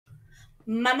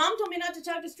My mom told me not to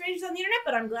talk to strangers on the internet,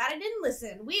 but I'm glad I didn't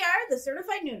listen. We are the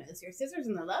Certified Noonas, your sisters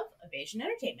in the love of Asian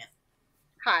entertainment.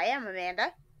 Hi, I'm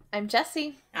Amanda. I'm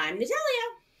Jessie. I'm Natalia.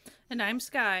 And I'm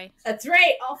Sky. That's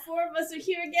right, all four of us are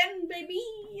here again, baby.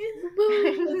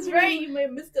 That's right, you may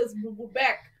have missed us, but we're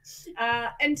back.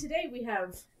 And today we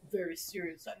have very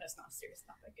serious, that's not a serious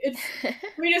topic.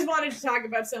 We just wanted to talk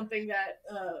about something that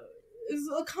is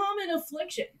a common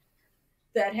affliction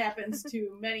that happens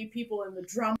to many people in the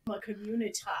drama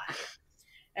community.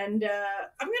 And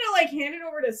I'm gonna hand it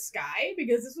over to Sky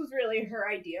because this was really her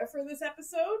idea for this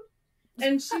episode.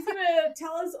 And she's gonna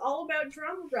tell us all about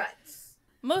Drama Ruts.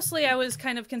 Mostly I was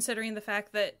kind of considering the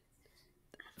fact that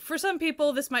for some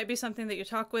people this might be something that you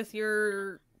talk with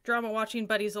your drama watching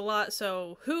buddies a lot,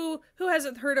 so who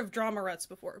hasn't heard of Drama Ruts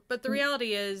before? But the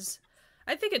reality is,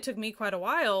 I think it took me quite a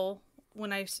while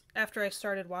after I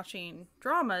started watching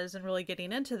dramas and really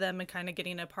getting into them and kind of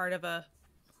getting a part of a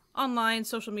online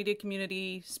social media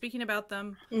community speaking about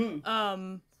them. It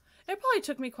probably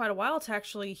took me quite a while to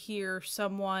actually hear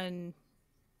someone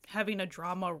having a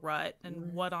drama rut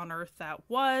and what on earth that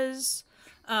was.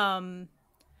 And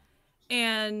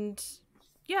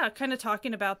yeah, kind of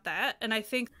talking about that. And I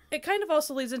think it kind of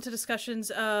also leads into discussions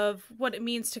of what it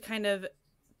means to kind of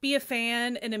be a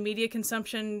fan in a media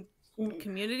consumption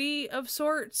community of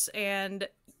sorts, and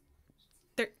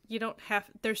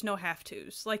there's no have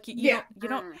tos. Like you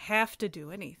don't have to do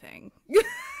anything. You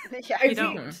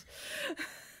don't.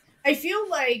 I feel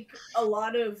like a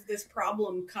lot of this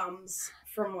problem comes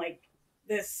from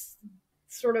this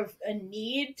sort of a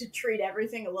need to treat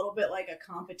everything a little bit like a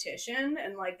competition,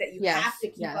 and that you have to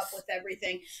keep up with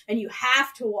everything, and you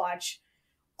have to watch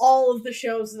all of the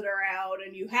shows that are out,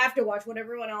 and you have to watch what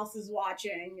everyone else is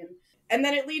watching, and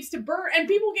then it leads to and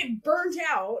people get burnt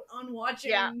out on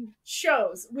watching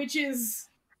shows, which is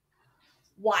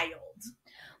wild.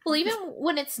 Well, even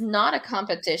when it's not a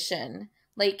competition,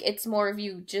 it's more of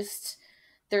you just,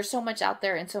 there's so much out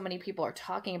there and so many people are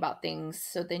talking about things,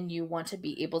 so then you want to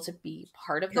be able to be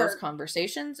part of those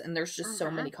conversations, and there's just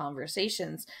so many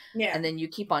conversations, and then you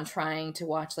keep on trying to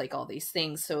watch all these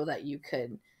things so that you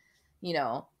could,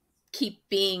 keep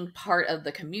being part of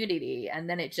the community, and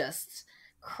then it just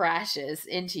crashes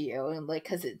into you, and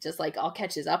because it just all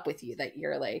catches up with you that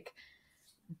you're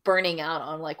burning out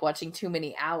on watching too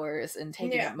many hours and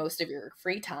taking up most of your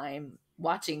free time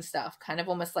watching stuff, kind of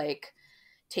almost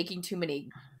taking too many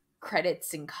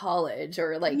credits in college,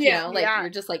 or you're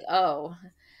just oh,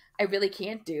 I really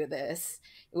can't do this.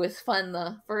 It was fun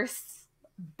the first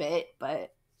bit,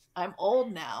 but I'm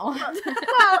old now.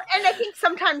 Well, and I think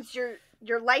sometimes your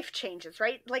life changes,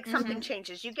 right? Something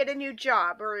changes. You get a new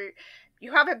job, or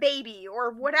you have a baby,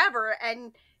 or whatever,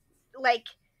 and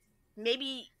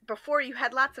maybe before you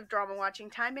had lots of drama watching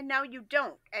time and now you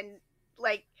don't, and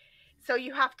so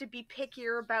you have to be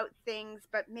pickier about things,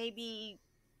 but maybe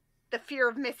the fear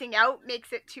of missing out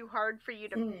makes it too hard for you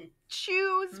to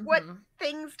choose what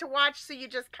things to watch, so you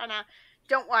just kind of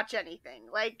don't watch anything.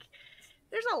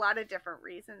 There's a lot of different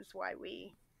reasons why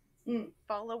we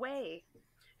fall away.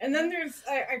 And then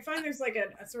I find there's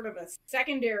a sort of a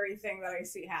secondary thing that I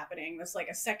see happening. That's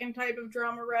a second type of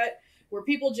drama rut where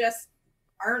people just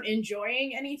aren't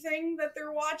enjoying anything that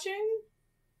they're watching,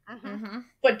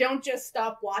 but don't just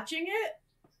stop watching it.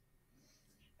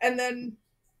 And then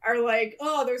are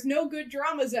oh, there's no good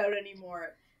dramas out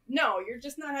anymore. No, you're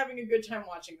just not having a good time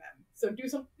watching them. So do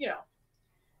some,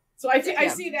 So I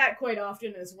see that quite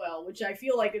often as well, which I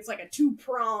feel it's a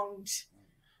two-pronged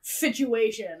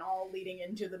situation all leading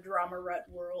into the drama rut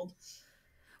world.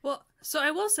 Well, so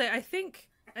I will say, I think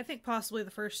possibly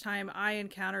the first time I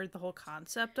encountered the whole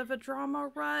concept of a drama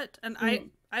rut, and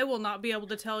I will not be able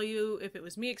to tell you if it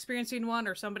was me experiencing one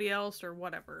or somebody else or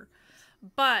whatever,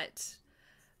 but,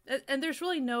 and there's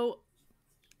really no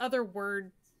other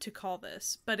word to call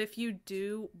this, but if you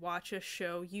do watch a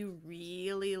show you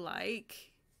really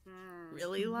like,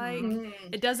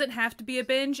 it doesn't have to be a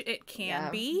binge, it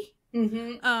can be.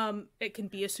 It can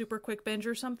be a super quick binge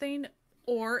or something,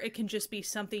 or it can just be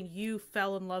something you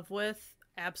fell in love with.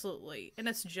 Absolutely. And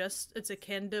it's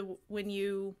akin to when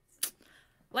you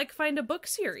find a book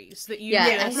series that you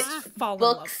just fall in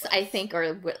love with. Books, I think,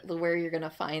 are where you're gonna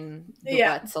find the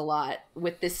ruts a lot,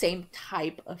 with the same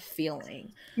type of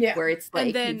feeling, where it's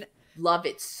and then you love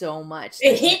it so much,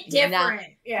 it hit different.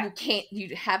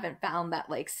 You haven't found that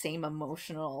same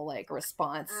emotional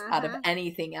response out of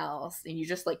anything else, and you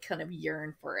just kind of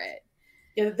yearn for it.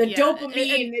 The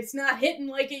dopamine, it's not hitting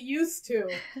like it used to.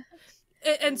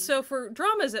 And so for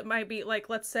dramas, it might be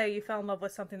let's say you fell in love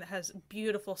with something that has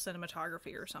beautiful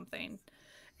cinematography or something,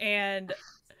 and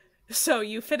so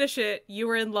you finish it, you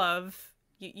were in love,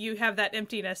 you have that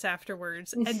emptiness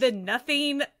afterwards, and then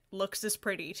nothing looks as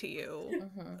pretty to you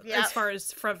as far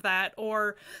as from that,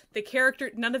 or the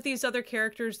character, none of these other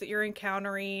characters that you're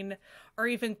encountering are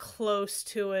even close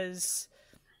to as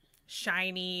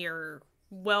shiny or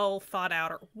well thought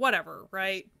out or whatever,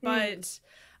 right? But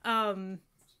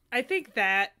I think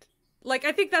that, like,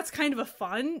 I think that's kind of a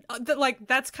fun,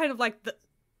 that's kind of like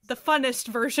the funnest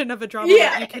version of a drama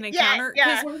that you can encounter.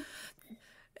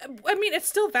 I mean, it's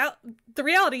still the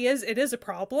reality is it is a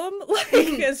problem, like,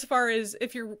 as far as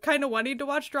if you're kind of wanting to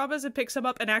watch dramas and pick some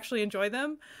up and actually enjoy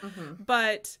them,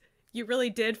 but you really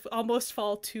did almost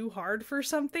fall too hard for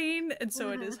something, and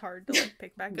so it is hard to, like,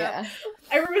 pick back up.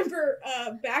 I remember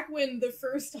back when the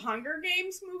first Hunger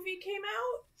Games movie came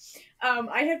out,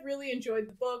 I had really enjoyed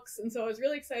the books, and so I was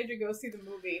really excited to go see the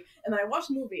movie, and then I watched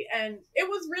the movie, and it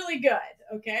was really good,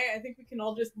 okay? I think we can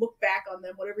all just look back on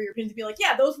them, whatever your opinions, be like,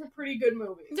 yeah, those were pretty good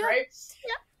movies, right?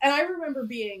 Yeah. And I remember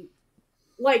being,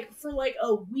 like, for like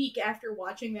a week after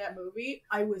watching that movie,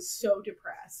 I was so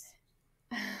depressed.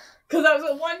 Because I was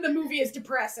the movie is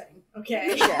depressing,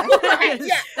 okay? But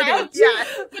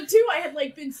two, I had,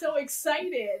 like, been so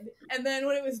excited, and then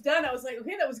when it was done, I was like,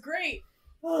 okay, that was great.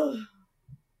 But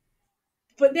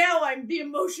now the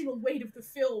emotional weight of the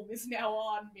film is now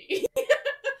on me.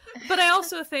 But I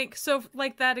also think, so,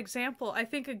 like, that example, I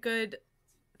think a good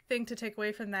thing to take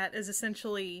away from that is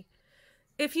essentially,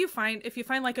 if you find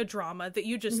like a drama that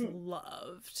you just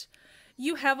loved,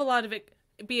 you have a lot of it,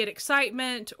 be it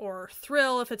excitement or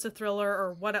thrill if it's a thriller,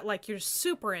 or what, like, you're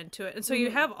super into it, and so you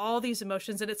have all these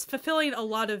emotions, and it's fulfilling a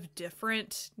lot of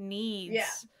different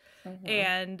needs.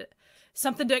 And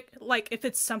something to, like, if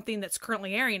it's something that's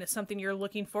currently airing, it's something you're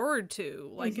looking forward to,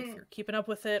 like, if you're keeping up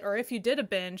with it, or if you did a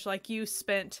binge, like, you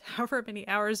spent however many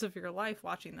hours of your life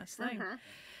watching this thing,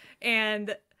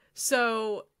 and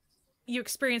so you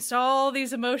experienced all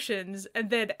these emotions,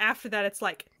 and then after that it's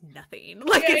like nothing,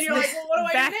 like, it's you're this like, well,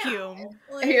 what do vacuum. I do now?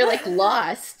 Like, you're, like,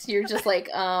 lost. You're just like,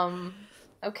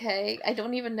 okay, I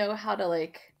don't even know how to,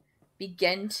 like,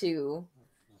 begin to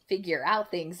figure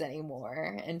out things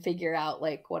anymore and figure out,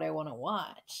 like, what I want to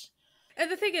watch. And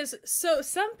the thing is, so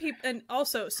some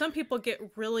people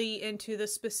get really into the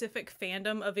specific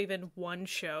fandom of even one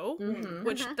show,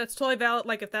 which that's totally valid.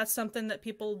 Like, if that's something that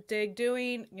people dig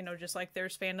doing, you know, just like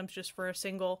there's fandoms just for a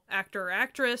single actor or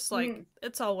actress, like,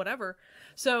 it's all whatever.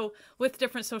 So with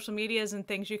different social medias and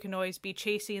things, you can always be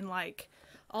chasing, like,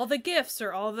 all the GIFs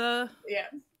or all the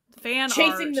fan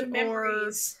chasing art the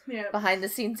memories, behind the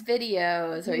scenes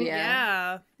videos, or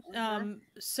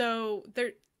so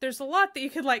there's a lot that you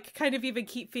could, like, kind of even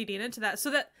keep feeding into that.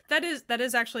 So that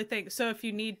is actually a thing. So if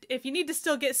you need to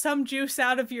still get some juice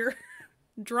out of your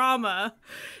drama,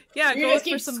 go look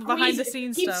for some behind the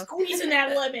scenes stuff. Keep squeezing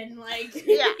that lemon, like,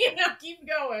 keep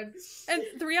going. And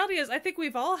the reality is, I think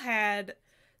we've all had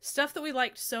stuff that we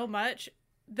liked so much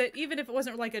that even if it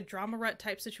wasn't like a drama rut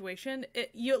type situation,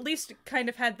 you at least kind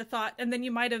of had the thought, and then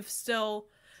you might have still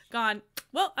gone,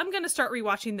 well, I'm going to start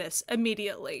rewatching this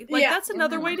immediately. Like, that's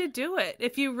another way to do it.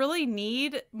 If you really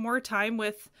need more time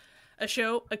with a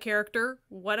show, a character,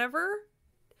 whatever,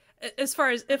 as far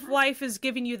as if life is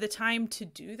giving you the time to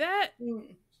do that,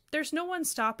 there's no one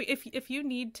stopping. If you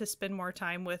need to spend more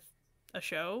time with a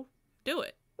show, do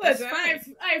it. Listen,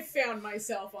 I've found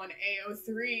myself on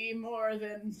AO3 more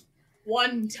than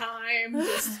one time,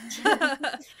 just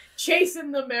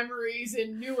chasing the memories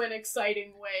in new and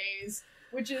exciting ways.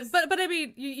 Which is, but I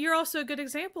mean, you're also a good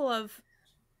example of,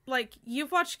 like,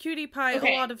 you've watched Cutie Pie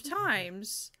a lot of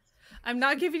times. I'm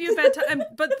not giving you a bad time,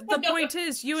 but the point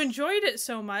is, you enjoyed it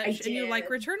so much, and you like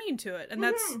returning to it, and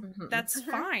that's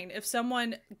fine. If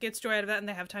someone gets joy out of that and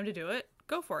they have time to do it,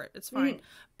 go for it. It's fine.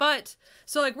 But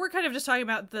so, like, we're kind of just talking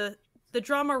about the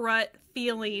drama rut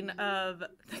feeling of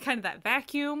kind of that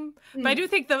vacuum. But I do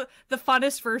think the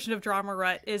funnest version of drama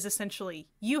rut is essentially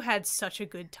you had such a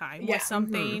good time with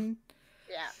something.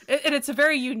 And it's a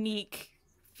very unique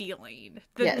feeling.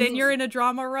 Then you're in a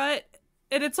drama rut,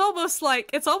 and it's almost like,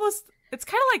 it's kind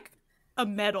of like a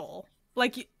medal,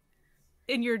 like,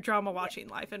 in your drama watching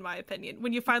life, in my opinion.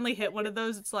 When you finally hit one of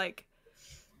those, it's like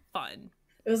fun.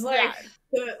 It was like,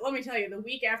 let me tell you, the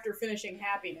week after finishing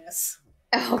Happiness.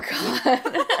 Oh, God.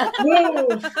 Whoa,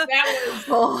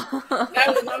 that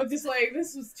was, I was just like,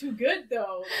 this was too good,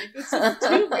 though. Like, this is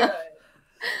too good.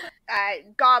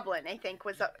 Goblin, I think,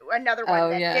 was another one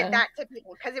that did that to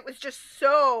people, because it was just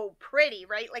so pretty,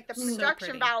 right? Like, the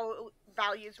production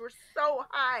values were so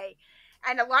high,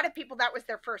 and a lot of people, that was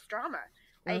their first drama.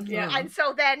 Like, and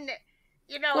so then,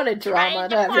 you know, What a drama trying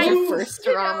to have your find, first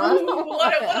you know, drama.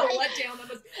 what a letdown that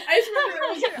was. I just remember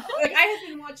like I had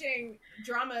been watching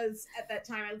dramas at that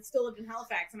time. I still lived in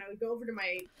Halifax, and I would go over to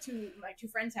my two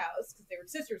friends' house because they were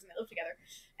sisters and they lived together.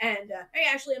 And hey,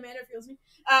 Ashley, Amanda, if you're listening.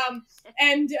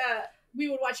 And we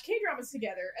would watch K-dramas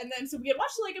together, and then so we had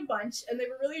watched like a bunch, and they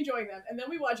were really enjoying them. And then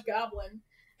we watched Goblin,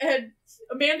 and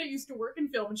Amanda used to work in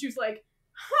film, and she was like,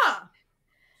 "Huh,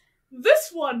 this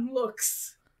one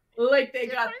looks like they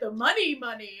got the money."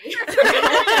 I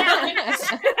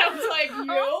was like,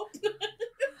 "Yup,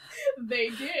 they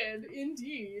did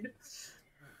indeed."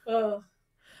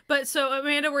 But so,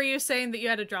 Amanda, were you saying that you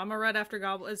had a drama rut after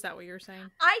Goblin? Is that what you were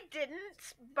saying? I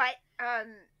didn't,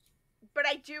 but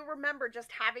I do remember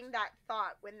just having that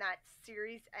thought when that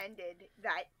series ended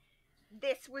that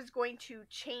this was going to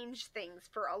change things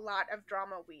for a lot of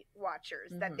drama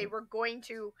watchers, that they were going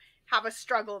to have a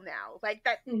struggle now, like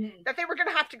that that they were going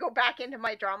to have to go back into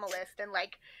my drama list and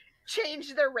like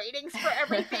change their ratings for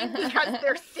everything because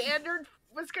their standard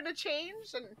was going to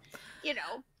change, and you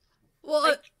know, well,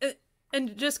 like,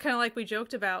 and just kind of like we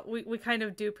joked about, we kind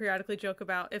of do periodically joke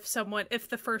about if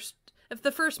the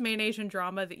first main Asian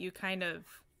drama that you kind of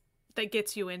that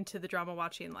gets you into the drama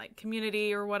watching like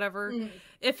community or whatever,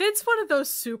 if it's one of those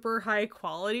super high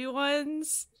quality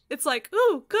ones, it's like,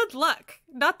 ooh, good luck.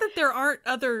 Not that there aren't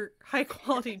other high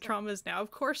quality dramas now,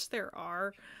 of course there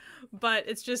are, but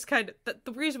it's just kind of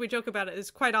the reason we joke about it is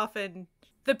quite often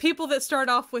the people that start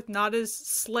off with not as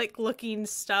slick looking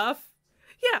stuff,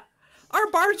 yeah, our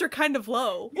bars are kind of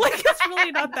low. Like, it's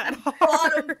really not that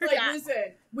hard.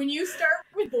 Listen, when you start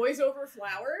with Boys Over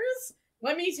Flowers,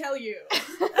 let me tell you,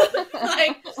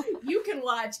 like, you can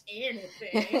watch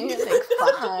anything. You're like,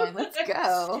 fine, let's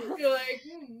go. You're like,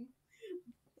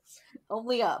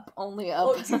 Only up.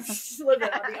 Oh, just look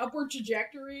at the upward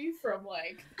trajectory from,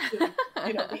 like,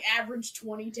 the average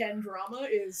 2010 drama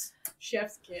is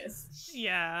chef's kiss.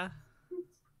 Yeah.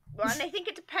 Well, and I think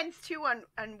it depends, too, on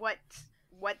what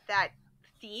that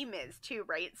theme is, too,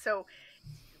 right? So,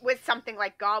 with something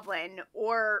like Goblin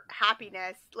or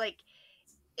Happiness, like,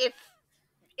 if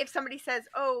somebody says,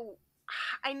 oh,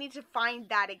 I need to find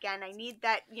that again, I need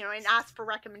that, and ask for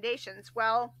recommendations,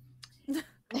 well...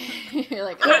 You're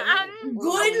like, good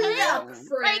luck,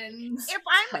 friends.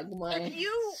 Like, if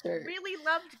you really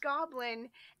loved Goblin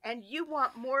and you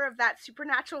want more of that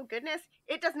supernatural goodness,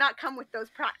 it does not come with those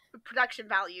production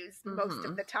values most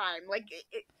of the time. Like,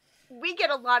 we get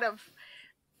a lot of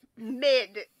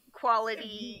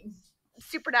mid-quality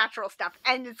supernatural stuff,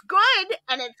 and it's good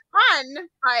and it's fun,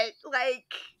 but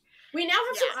like, we now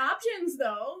have some options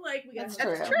though. Like, we got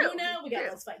Noonas, we got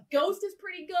Let's Fight Ghost is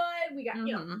pretty good. We got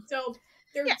so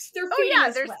there's there's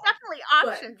definitely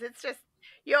options. But it's just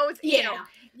you always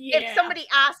if somebody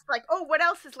asks like, oh, what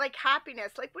else is like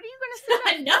Happiness? Like, what are you gonna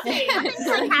say? Nothing. Nothing's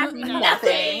like Happiness.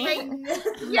 Nothing.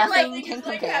 Nothing can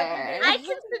like compare. I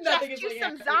can suggest you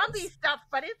some zombie stuff,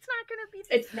 but it's not gonna be.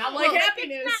 It's not like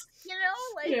Happiness.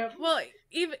 Well,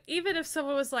 even if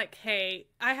someone was like, "Hey,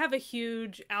 I have a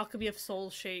huge Alchemy of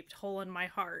Souls shaped hole in my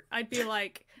heart," I'd be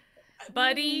like,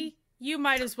 "Buddy, you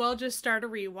might as well just start a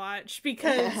rewatch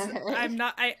because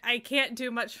I can't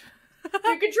do much."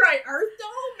 You could try Earth though,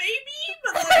 maybe,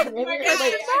 but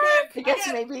like, I guess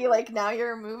maybe like now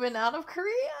you're moving out of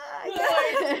Korea.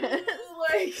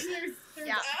 Like there's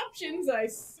options.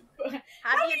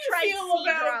 How do you feel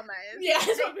about dramas? Yeah,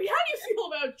 so, how do you feel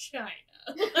about China?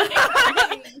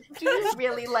 Do you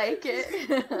really like it?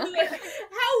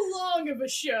 How long of a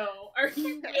show are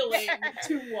you willing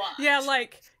to watch? Yeah,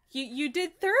 like. You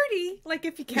did 30. Like,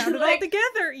 if you count it all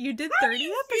together, you did 30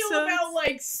 episodes. How do you feel about,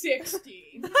 like,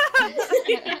 60?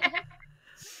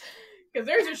 Because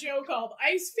there's a show called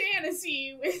Ice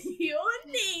Fantasy with your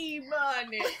name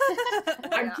on it.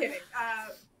 I'm kidding.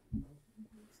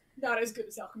 Not as good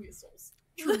as Alchemy of Souls.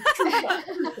 True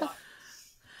plot.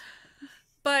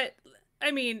 But,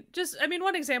 I mean,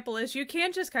 one example is you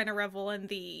can just kind of revel in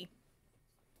the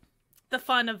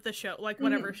fun of the show, like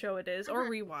whatever show it is, or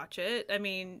rewatch it. I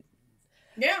mean,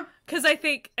 yeah, because I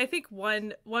think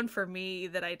one for me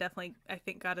that I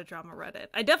think got a drama rut in.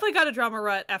 I definitely got a drama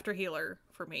rut after Healer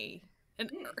for me, and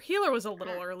Healer was a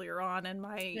little earlier on in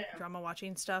my drama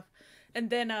watching stuff, and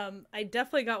then I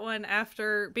definitely got one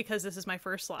after Because This Is My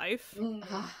First Life.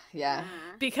 Yeah,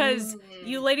 because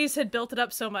you ladies had built it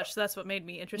up so much, so that's what made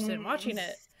me interested in watching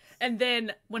it. And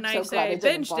then when I say I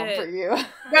binged it, for you.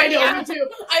 I know, me too.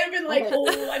 I'd have been like,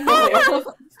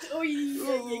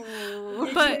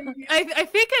 But I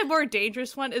think a more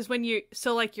dangerous one is when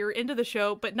you're into the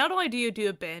show, but not only do you do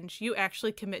a binge, you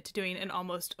actually commit to doing an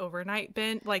almost overnight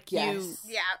binge. Like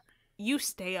you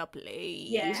stay up late.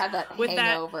 Yeah. You have that With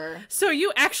hangover. So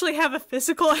you actually have a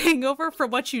physical hangover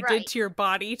from what you Right. did to your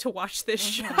body to watch this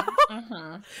show.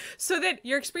 So that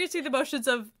you're experiencing the emotions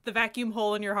of the vacuum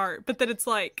hole in your heart, but then it's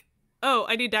like, oh,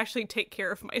 I need to actually take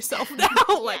care of myself now,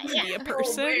 like be a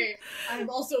person. Oh, wait. I'm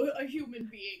also a human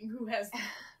being who has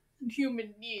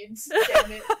human needs.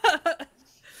 Damn it.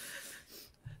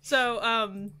 So,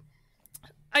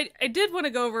 I did want to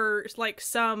go over like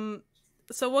some.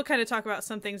 So we'll kind of talk about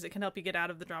some things that can help you get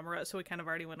out of the drama rut. So we kind of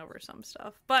already went over some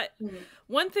stuff. But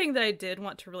one thing that I did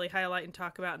want to really highlight and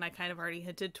talk about, and I kind of already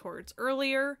hinted towards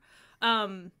earlier,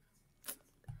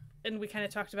 and we kind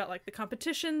of talked about like the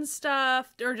competition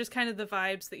stuff, or just kind of the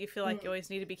vibes that you feel like you always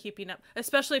need to be keeping up,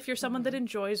 especially if you're someone that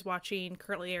enjoys watching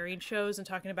currently airing shows and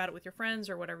talking about it with your friends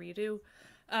or whatever you do.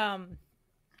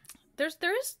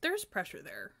 There's pressure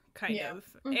there, kind of,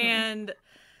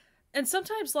 and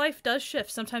sometimes life does shift.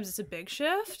 Sometimes it's a big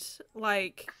shift,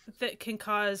 like that can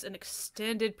cause an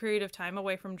extended period of time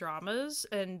away from dramas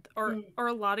and or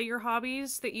a lot of your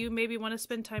hobbies that you maybe want to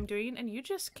spend time doing, and you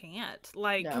just can't.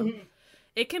 Like,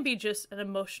 it can be just an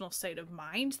emotional state of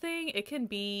mind thing. It can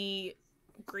be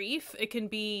grief. It can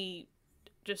be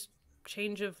just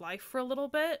change of life for a little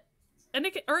bit, and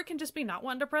it can just be not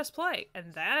wanting to press play,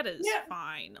 and that is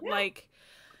fine. Yeah. Like,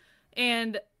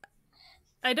 and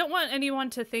I don't want anyone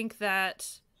to think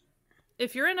that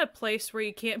if you're in a place where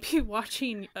you can't be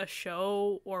watching a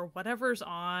show or whatever's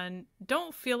on,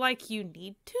 don't feel like you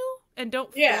need to, and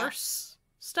don't force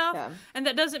stuff. Yeah. And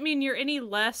that doesn't mean you're any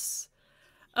less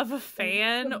of a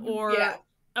fan or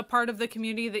a part of the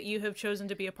community that you have chosen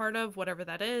to be a part of, whatever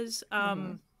that is.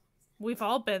 We've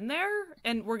all been there,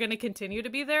 and we're going to continue to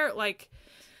be there. Like,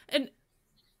 and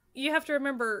you have to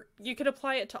remember, you could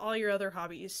apply it to all your other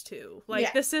hobbies too.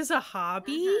 Like, this is a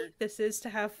hobby. This is to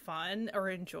have fun or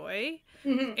enjoy.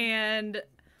 And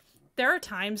there are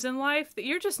times in life that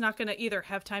you're just not going to either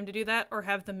have time to do that or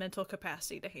have the mental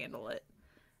capacity to handle it.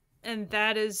 And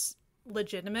that is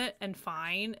legitimate and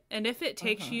fine. And if it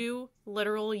takes you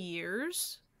literal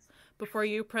years before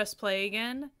you press play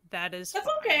again, that's fine.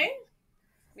 Okay.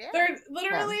 Yeah. They're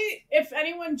literally, if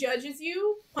anyone judges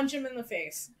you, punch him in the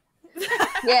face.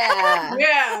 Yeah.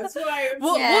 That's why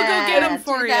we'll go get him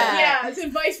for you. Yeah, it's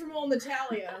advice from old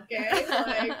Natalia, okay?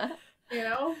 Like, you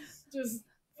know, just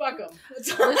fuck them.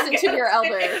 Listen to your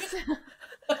elders.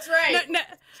 That's right.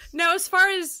 Now, as far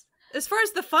as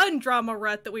the fun drama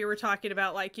rut that we were talking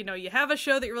about, like, you know, you have a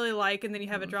show that you really like, and then you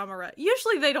have a drama rut.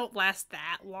 Usually they don't last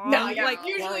that long. No, like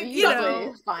usually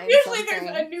there's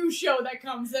a new show that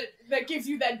comes that gives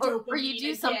you that dopamine. Or you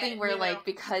do something where, like,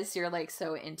 because you're like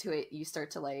so into it, you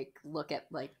start to like look at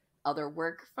like other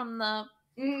work from the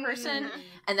person,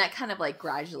 and that kind of like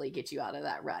gradually gets you out of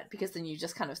that rut, because then you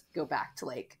just kind of go back to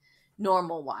like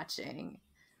normal watching.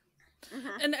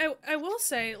 And I will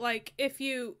say, like, if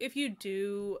you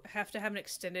do have to have an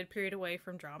extended period away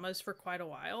from dramas for quite a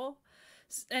while,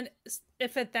 and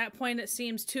if at that point it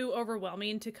seems too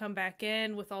overwhelming to come back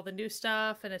in with all the new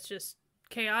stuff and it's just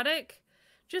chaotic,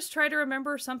 just try to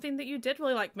remember something that you did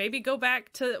really like. Maybe go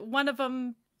back to one of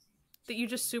them that you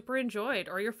just super enjoyed,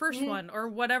 or your first one, or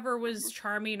whatever was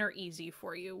charming or easy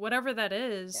for you, whatever that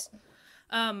is.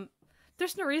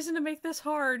 There's no reason to make this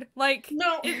hard. Like,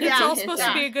 it's all supposed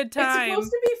to be a good time. It's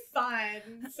supposed to be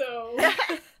fun, so...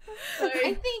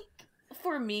 I think,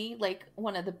 for me, like,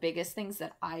 one of the biggest things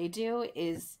that I do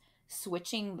is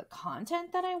switching the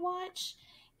content that I watch.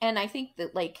 And I think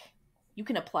that, like, you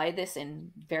can apply this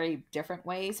in very different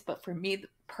ways. But for me,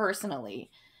 personally,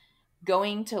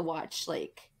 going to watch,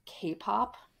 like,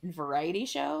 K-pop and variety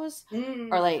shows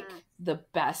are, like, the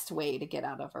best way to get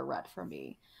out of a rut for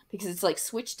me. Because it's, like,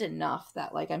 switched enough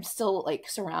that, like, I'm still, like,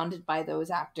 surrounded by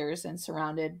those actors and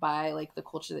surrounded by, like, the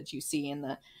culture that you see in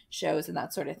the shows and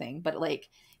that sort of thing. But, like,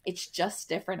 it's just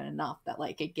different enough that,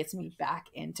 like, it gets me back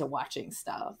into watching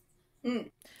stuff.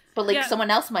 But, like, someone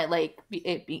else might, like,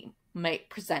 might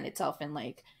present itself in,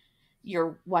 like,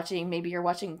 maybe you're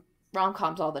watching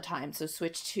rom-coms all the time, so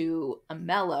switch to a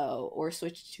mellow, or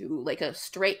switch to, like, a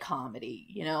straight comedy,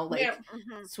 you know? Like,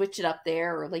 switch it up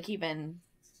there, or, like, even...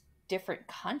 different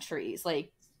countries.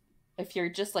 Like, if you're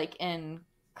just like in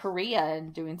Korea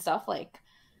and doing stuff, like,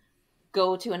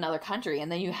 go to another country, and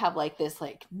then you have like this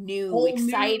like new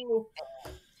exciting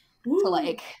to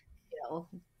like, you know,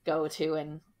 go to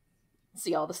and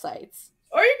see all the sights.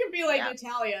 Or you can be like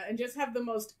Natalia and just have the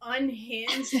most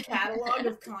unhinged catalog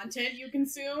of content you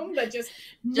consume that just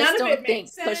none of it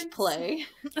makes sense. Push play.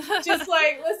 Just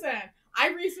like, listen, I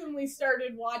recently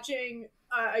started watching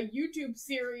a YouTube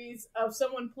series of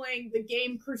someone playing the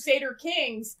game Crusader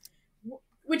Kings,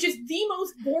 which is the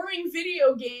most boring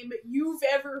video game you've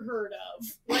ever heard of,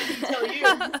 let me tell you.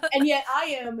 And yet I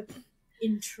am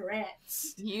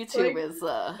entranced. YouTube is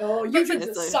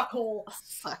YouTube's a suckhole.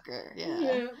 Sucker,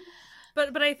 yeah.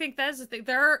 But I think that's the thing.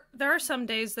 There are some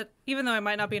days that, even though I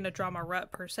might not be in a drama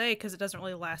rut per se, because it doesn't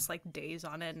really last like days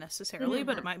on end necessarily,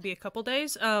 but it might be a couple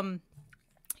days.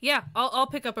 Yeah, I'll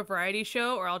pick up a variety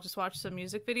show, or I'll just watch some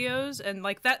music videos, and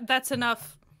like that's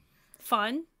enough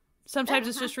fun. Sometimes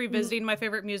it's just revisiting my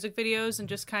favorite music videos and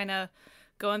just kind of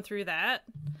going through that.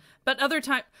 But other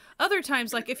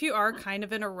times, like if you are kind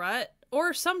of in a rut,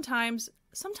 or sometimes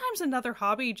another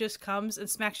hobby just comes and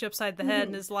smacks you upside the head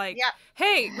and is like,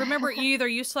 hey, remember you either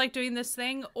used to like doing this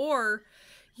thing, or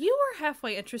you were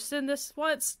halfway interested in this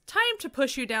once. Time to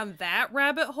push you down that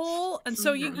rabbit hole. And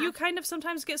so you kind of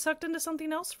sometimes get sucked into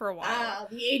something else for a while. Ah,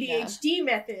 the ADHD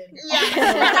method.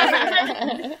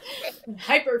 Yeah.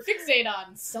 Hyperfixate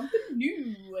on something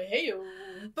new. Hey-o.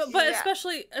 But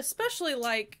especially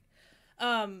like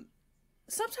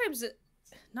sometimes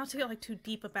not to get like too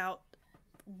deep about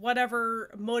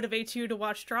whatever motivates you to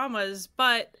watch dramas,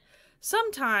 but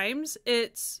sometimes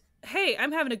it's, hey,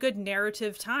 I'm having a good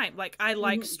narrative time. Like, I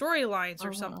like storylines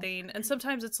or something. And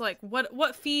sometimes it's like,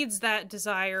 what feeds that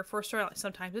desire for storyline?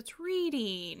 Sometimes it's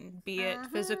reading, be it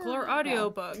physical or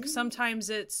audiobook.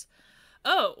 Sometimes it's,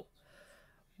 oh,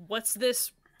 what's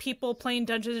this people playing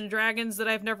Dungeons and Dragons that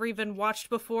I've never even watched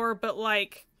before, but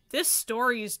like, this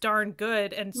story's darn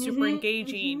good and super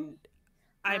engaging.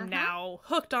 I'm now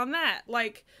hooked on that.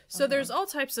 Like, so there's all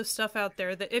types of stuff out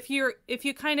there that if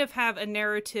you kind of have a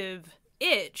narrative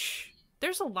itch,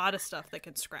 there's a lot of stuff that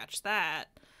can scratch that.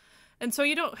 And so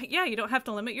you don't have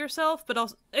to limit yourself, but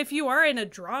also if you are in a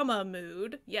drama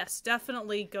mood, yes,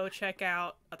 definitely go check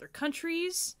out other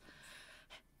countries.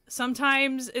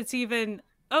 Sometimes it's even,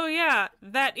 oh yeah,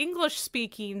 that English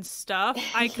speaking stuff,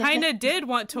 I kind of did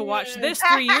want to watch this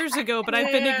 3 years ago, but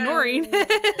I've been ignoring.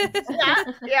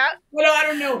 Well, I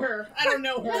don't know her,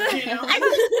 you know.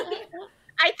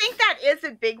 I think that is a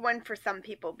big one for some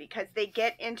people, because they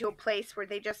get into a place where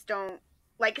they just don't,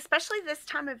 like, especially this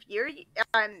time of year,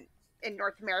 in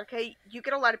North America, you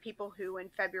get a lot of people who in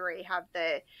February have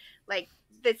the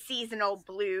seasonal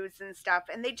blues and stuff,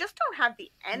 and they just don't have the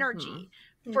energy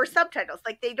for subtitles.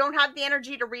 Like, they don't have the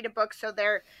energy to read a book, so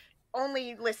they're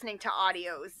only listening to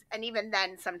audios, and even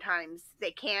then sometimes they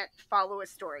can't follow a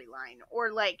storyline,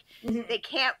 or like they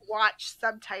can't watch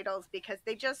subtitles because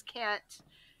they just can't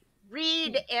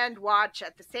read and watch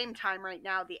at the same time right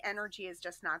now. The energy is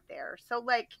just not there. So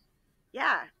like,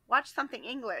 yeah, watch something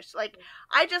English. Like,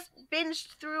 I just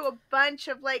binged through a bunch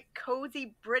of like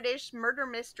cozy British murder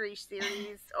mystery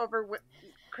series over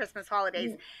Christmas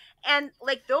holidays. And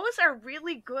like, those are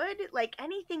really good, like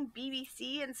anything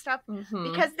BBC and stuff,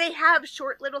 because they have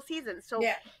short little seasons. So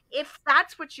if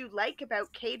that's what you like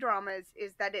about K-dramas,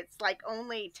 is that it's like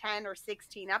only 10 or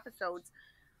 16 episodes,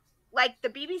 like the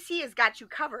BBC has got you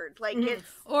covered. Like it's,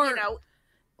 or, you know,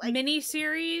 like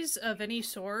mini-series of any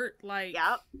sort, like,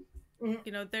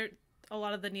 you know, there a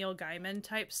lot of the Neil Gaiman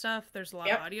type stuff. There's a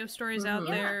lot of audio stories out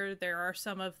there. There are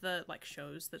some of the like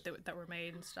shows that were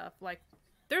made and stuff. Like,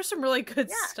 there's some really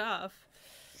good stuff.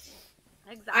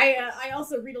 Exactly. I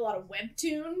also read a lot of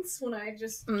webtoons when I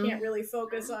just can't really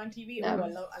focus on TV. I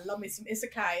love me some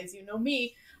isekais, you know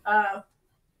me.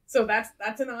 So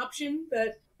that's an option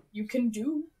that you can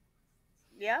do.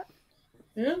 Yeah.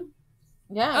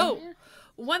 Oh,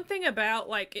 one thing about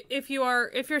like, if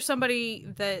you're somebody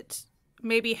that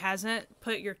maybe hasn't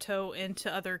put your toe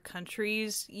into other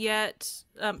countries yet,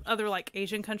 other like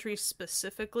Asian countries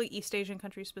specifically, East Asian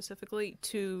countries specifically,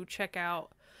 to check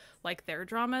out like their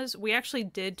dramas. We actually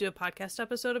did do a podcast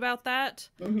episode about that.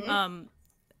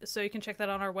 So you can check that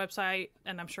on our website,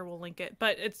 and I'm sure we'll link it.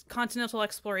 But it's Continental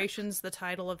Explorations, the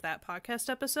title of that podcast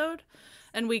episode.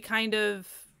 And we kind of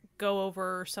go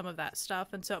over some of that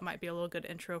stuff. And so it might be a little good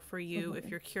intro for you if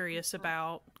you're curious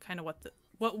about kind of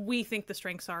what we think the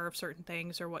strengths are of certain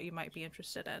things, or what you might be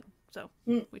interested in. So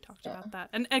we talked about that.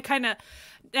 And kind of,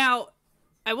 now,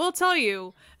 I will tell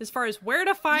you, as far as where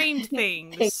to find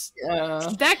things,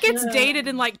 that gets dated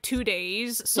in like 2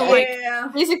 days. So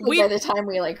basically by the time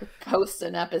we like post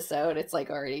an episode, it's like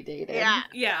already dated.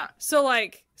 Yeah. So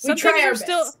like, some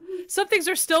things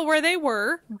are still where they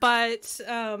were, but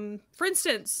for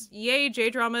instance, yay,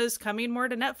 J-dramas coming more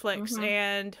to Netflix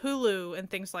and Hulu and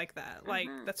things like that. Like,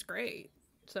 that's great.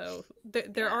 So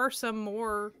there are some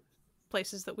more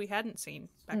places that we hadn't seen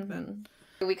back then.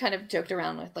 We kind of joked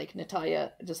around with like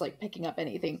Natalia just like picking up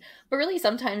anything, but really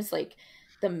sometimes like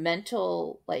the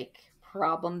mental like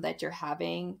problem that you're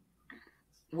having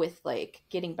with like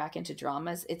getting back into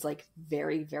dramas, it's like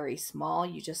very, very small.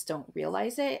 You just don't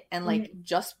realize it. And like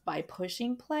just by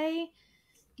pushing play,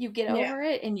 you get over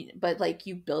it. And but like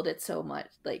you build it so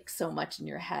much in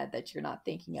your head that you're not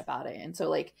thinking about it. And so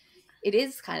like it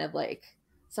is kind of like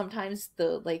sometimes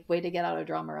the like way to get out of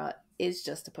drama rut is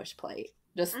just to push play.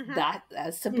 Just that,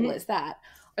 as simple as that.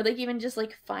 Or like even just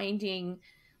like finding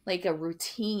like a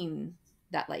routine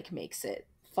that like makes it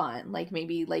fun. Like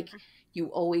maybe like you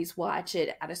always watch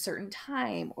it at a certain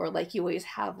time, or like you always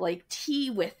have like tea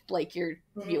with like your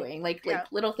viewing, like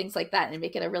little things like that, and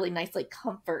make it a really nice like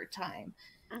comfort time.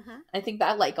 I think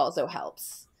that like also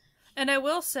helps. And I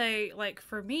will say, like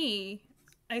for me,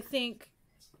 I think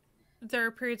there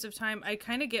are periods of time I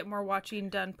kind of get more watching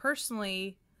done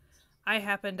personally. I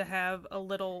happen to have a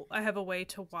way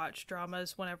to watch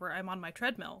dramas whenever I'm on my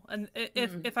treadmill. And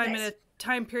if I'm in a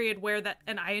time period where that,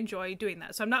 and I enjoy doing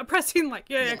that. So I'm not pressing like,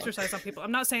 exercise on people.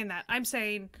 I'm not saying that. I'm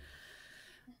saying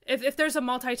if there's a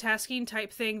multitasking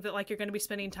type thing that like you're going to be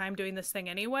spending time doing this thing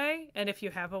anyway, and if you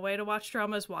have a way to watch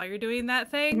dramas while you're doing that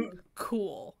thing,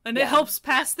 cool. And it helps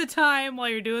pass the time while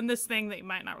you're doing this thing that you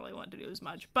might not really want to do as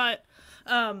much. But,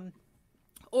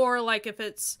 or like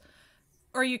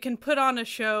or you can put on a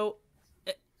show.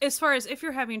 As far as if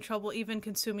you're having trouble even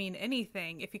consuming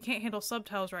anything, if you can't handle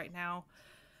subtitles right now,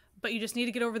 but you just need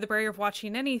to get over the barrier of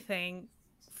watching anything,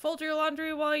 fold your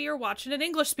laundry while you're watching an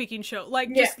English-speaking show.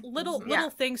 Like, just little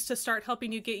things to start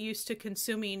helping you get used to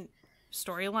consuming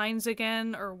storylines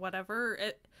again or whatever.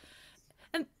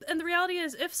 And the reality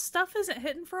is, if stuff isn't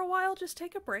hitting for a while, just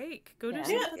take a break. Go do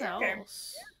something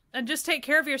else. And just take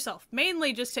care of yourself.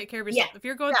 Mainly just take care of yourself. If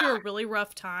you're going through a really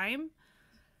rough time,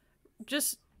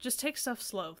 just take stuff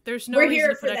slow. There's no reason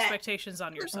to put expectations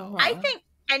on yourself. I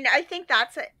think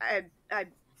that's an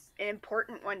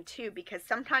important one too, because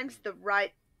sometimes the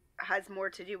rut has more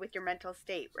to do with your mental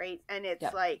state, right? And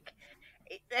it's like,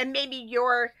 and maybe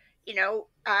you're,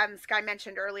 Sky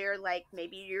mentioned earlier, like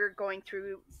maybe you're going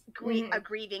through a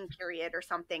grieving period or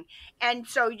something. And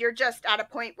so you're just at a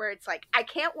point where it's like, I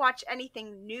can't watch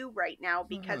anything new right now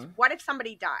because what if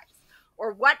somebody dies?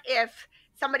 Or what if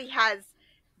somebody has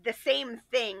the same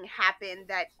thing happen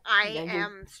that I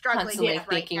am struggling with right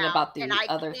thinking now, about the and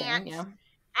other thing.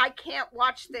 I can't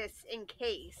watch this in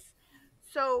case.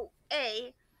 So,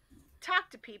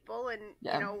 talk to people, and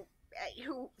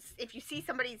who, if you see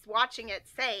somebody's watching it,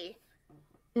 say,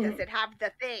 does it have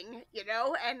the thing,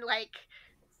 and like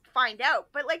find out.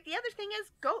 But like the other thing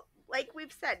is, go, like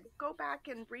we've said, go back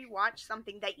and rewatch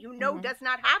something that does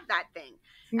not have that thing,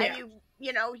 and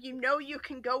you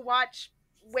can go watch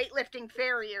Weightlifting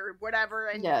Fairy or whatever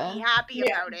and be happy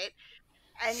about it,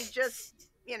 and just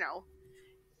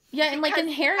and like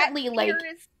inherently like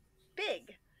is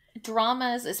big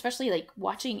dramas, especially like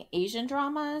watching Asian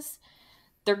dramas,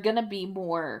 they're gonna be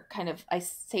more kind of, I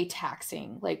say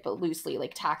taxing, like, but loosely,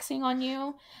 like taxing on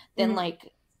you than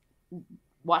like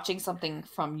watching something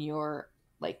from your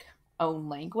like own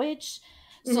language.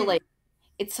 So like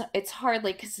it's hard,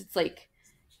 like, because it's like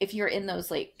if you're in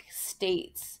those like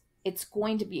states, it's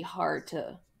going to be hard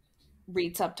to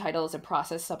read subtitles and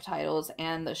process subtitles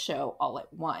and the show all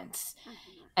at once.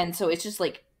 And so it's just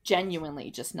like genuinely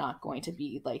just not going to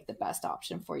be like the best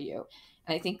option for you.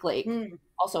 And I think like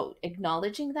also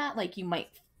acknowledging that, like, you might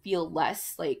feel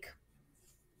less like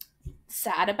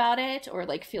sad about it, or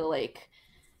like feel like,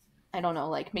 I don't know,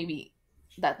 like maybe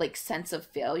that like sense of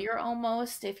failure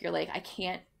almost, if you're like, I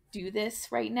can't do this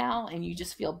right now, and you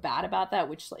just feel bad about that,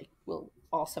 which like will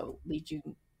also lead you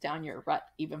down your rut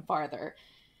even farther.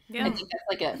 I think that's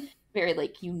like a very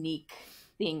like unique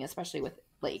thing, especially with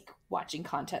like watching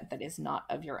content that is not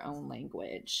of your own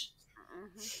language.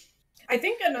 I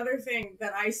think another thing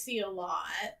that I see a lot,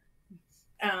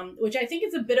 which I think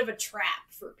is a bit of a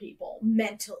trap for people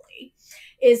mentally,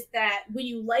 is that when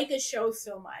you like a show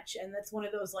so much, and that's one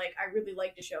of those like, I really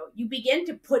like the show, you begin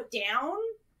to put down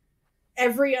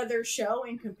every other show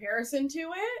in comparison to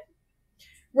it,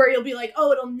 where you'll be like,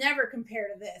 oh, it'll never compare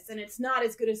to this, and it's not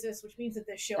as good as this, which means that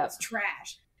this show is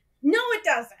trash. No, it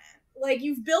doesn't. Like,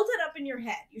 you've built it up in your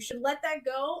head. You should let that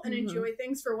go and enjoy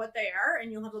things for what they are,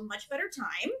 and you'll have a much better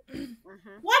time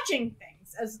watching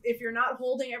things, as if you're not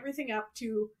holding everything up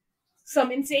to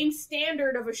some insane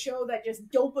standard of a show that just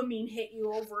dopamine hit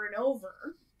you over and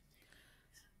over.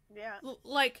 Yeah.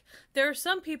 Like, there are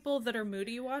some people that are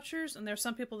moody watchers, and there are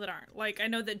some people that aren't. Like, I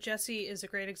know that Jessie is a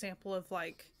great example of,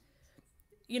 like,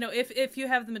 if you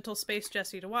have the mental space,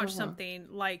 Jessie, to watch something,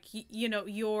 like,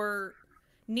 your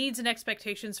needs and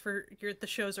expectations for the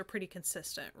shows are pretty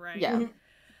consistent, right? Yeah.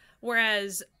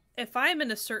 Whereas if I'm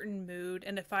in a certain mood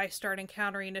and if I start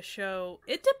encountering a show,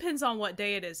 it depends on what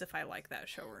day it is if I like that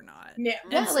show or not. Yeah.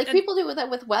 Yeah, like people do that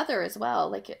with weather as well.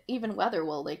 Like even weather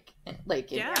will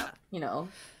make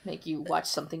you watch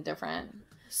something different.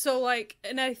 So like,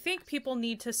 and I think people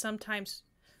need to sometimes,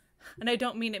 and I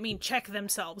don't mean check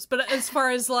themselves, but as far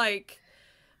as like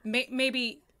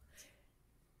maybe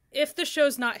if the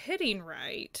show's not hitting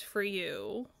right for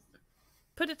you,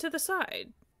 put it to the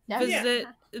side. Yeah.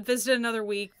 Visit another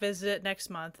week, visit next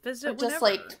month, visit or just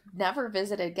whenever. like never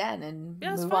visit again and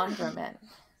move on from it.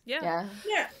 Yeah.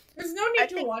 There's no need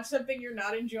to watch something you're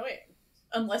not enjoying.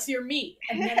 Unless you're me,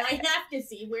 and then I have to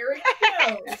see where it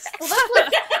goes. Well,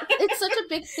 that's it's such a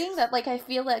big thing that, like, I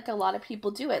feel like a lot of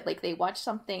people do it. Like, they watch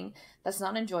something that's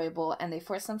not enjoyable, and they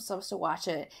force themselves to watch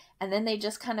it, and then they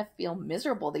just kind of feel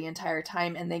miserable the entire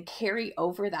time, and they carry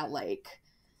over that, like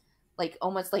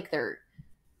almost like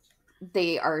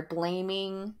they are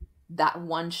blaming that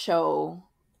one show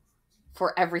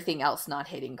for everything else not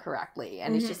hitting correctly,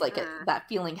 and it's just like that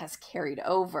feeling has carried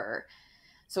over.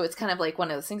 So it's kind of like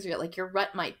one of those things where like your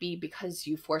rut might be because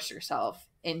you force yourself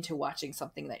into watching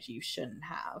something that you shouldn't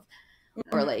have.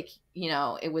 Or like, you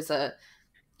know, it was a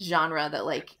genre that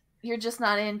like you're just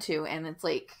not into, and it's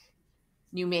like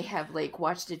you may have like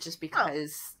watched it just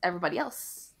because everybody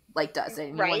else like does it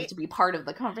and you want it to be part of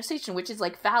the conversation, which is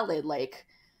like valid, like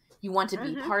you want to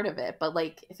be part of it. But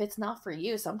like if it's not for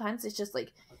you, sometimes it's just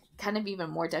like kind of even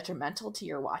more detrimental to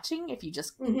your watching if you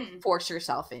just force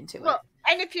yourself into it.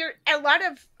 And if you're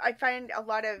I find a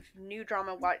lot of new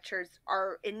drama watchers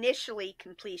are initially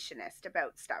completionist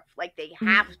about stuff. Like they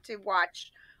have to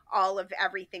watch all of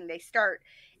everything they start.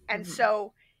 And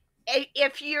so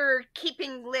if you're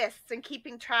keeping lists and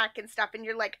keeping track and stuff, and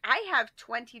you're like, I have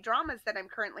 20 dramas that I'm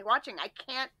currently watching, I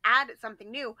can't add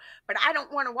something new, but I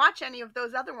don't want to watch any of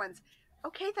those other ones.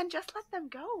 Okay, then just let them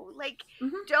go. Like,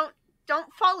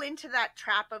 don't fall into that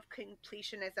trap of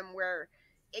completionism where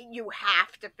you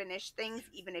have to finish things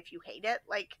even if you hate it.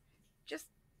 Like, just,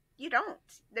 you don't.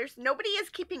 Nobody is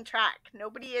keeping track.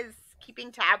 Nobody is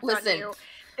keeping tabs on you.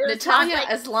 Natalia,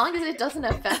 as long as it doesn't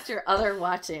affect your other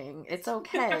watching, it's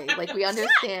okay. Like, we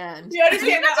understand. You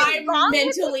understand that I'm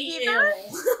mentally ill.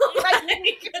 Like,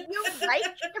 you like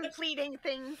completing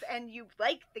things, and you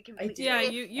like the completion. Yeah,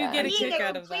 you get a kick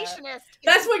out of that.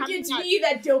 That's what gives me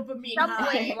that dopamine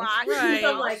high. Right.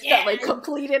 I'm like, like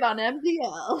completed on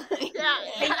MDL.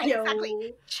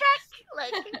 Exactly. Check.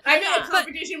 Like, I'm in a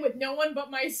competition with no one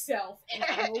but myself, and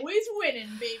I'm always winning,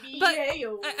 baby. But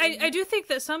I do think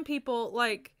that some people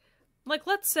like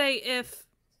let's say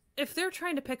if they're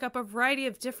trying to pick up a variety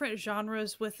of different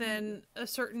genres within a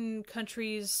certain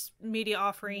country's media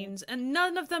offerings and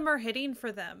none of them are hitting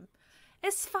for them,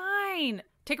 it's fine.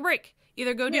 Take a break.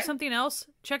 Either go do something else,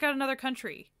 check out another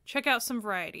country, check out some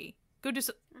variety, go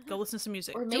listen to some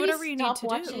music, or maybe do whatever you need to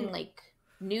watching do. like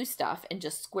new stuff and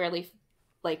just squarely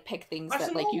like pick things Watch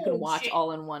that like you can watch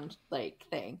all in one like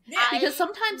thing. Because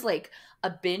sometimes like a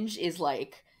binge is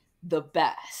like the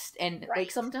best, and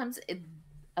like sometimes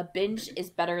a binge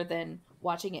is better than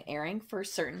watching it airing for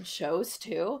certain shows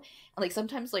too. And like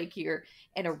sometimes like you're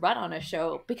in a rut on a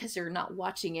show because you're not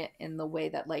watching it in the way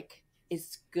that like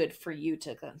is good for you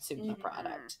to consume the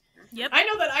product. Yep. I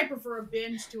know that I prefer a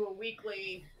binge to a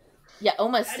weekly. Yeah,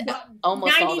 almost 99 all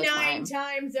the time.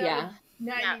 times out of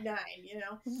 99, you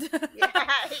know?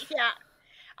 Yeah.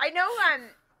 I know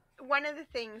one of the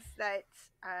things that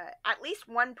at least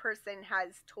one person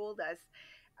has told us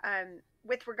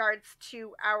with regards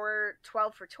to our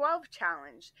 12 for 12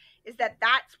 challenge is that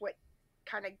that's what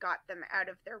kind of got them out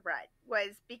of their rut,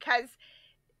 was because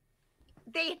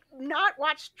they not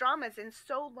watched dramas in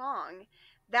so long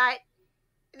that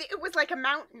it was like a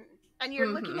mountain. And you're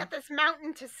looking at this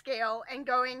mountain to scale and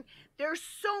going, there's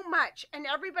so much, and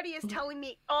everybody is telling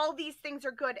me all these things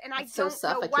are good, and I don't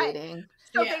know what.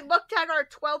 So they looked at our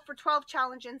 12 for 12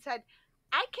 challenge and said,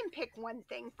 I can pick one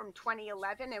thing from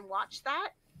 2011 and watch that.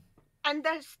 And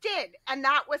they did. And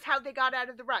that was how they got out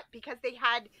of the rut, because they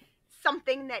had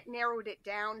something that narrowed it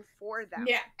down for them.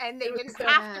 Yeah. And they didn't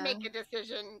have to make a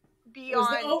decision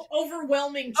beyond. It was the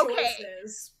overwhelming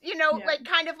choices. You know, like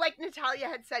kind of like Natalia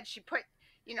had said, she put,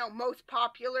 you know, most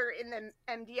popular in the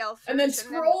MDL search, and then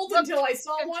scrolled until I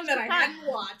saw one that I hadn't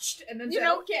watched, and then said,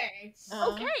 okay.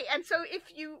 And so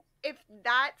if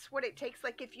that's what it takes,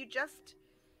 like if you just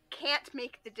can't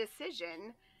make the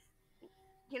decision,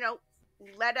 you know,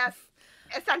 let us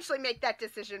essentially make that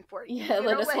decision for you. Yeah,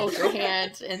 let us hold your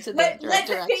hand into the right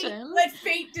direction. Let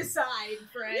fate decide,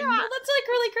 friend. Yeah, well, that's like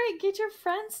really great. Get your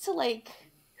friends to like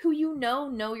who you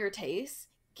know your tastes.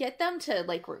 Get them to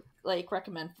like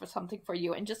recommend for something for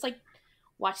you, and just like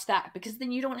watch that, because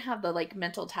then you don't have the like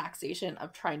mental taxation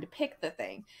of trying to pick the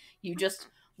thing. You just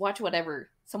watch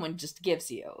whatever someone just gives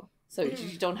you, so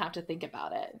you don't have to think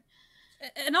about it.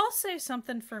 And I'll say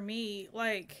something for me,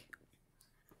 like,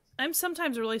 I'm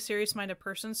sometimes a really serious-minded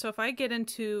person, so if I get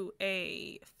into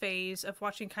a phase of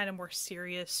watching kind of more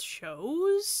serious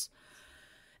shows,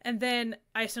 and then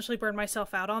I essentially burn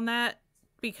myself out on that,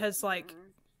 because, like,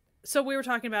 so we were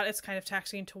talking about it's kind of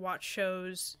taxing to watch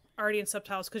shows already in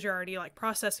subtitles because you're already, like,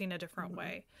 processing a different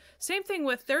way. Same thing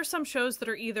with, there are some shows that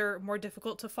are either more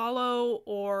difficult to follow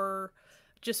or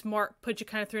just more put you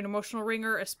kind of through an emotional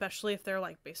ringer, especially if they're,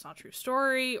 like, based on a true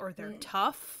story or they're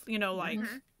tough, you know, like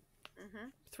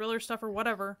thriller stuff or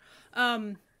whatever.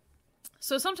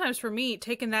 So sometimes for me,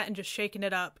 taking that and just shaking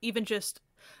it up, even just,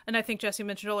 and I think Jesse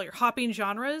mentioned earlier, hopping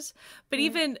genres, but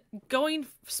even going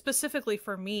specifically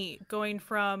for me, going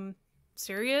from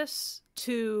serious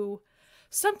to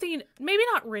something maybe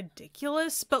not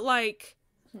ridiculous, but like,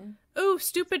 oh,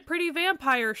 stupid pretty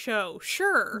vampire show.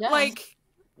 Sure. Yeah. Like,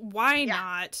 why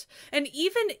not? And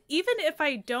even if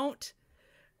I don't,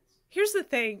 here's the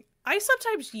thing. I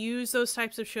sometimes use those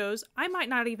types of shows. I might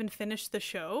not even finish the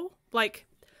show. Like,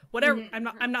 whatever.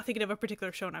 I'm not thinking of a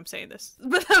particular show when I'm saying this.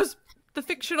 But that was the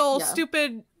fictional,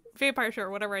 stupid vampire show or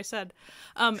whatever I said.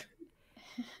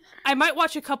 I might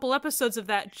watch a couple episodes of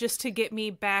that just to get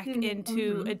me back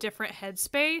into a different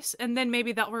headspace. And then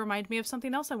maybe that will remind me of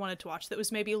something else I wanted to watch that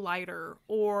was maybe lighter.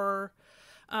 Or,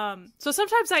 so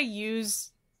sometimes I use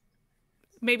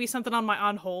maybe something on my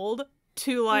on hold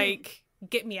to, like,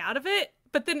 get me out of it.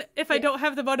 But then if I don't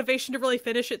have the motivation to really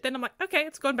finish it, then I'm like, okay,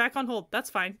 it's going back on hold. That's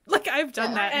fine. Like, I've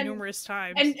done that numerous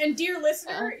times. And dear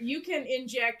listener, you can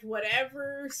inject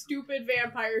whatever stupid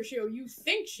vampire show you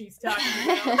think she's talking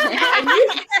about. And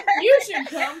you should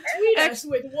come tweet us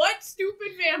with what stupid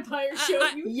vampire show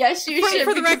you Yes, you should.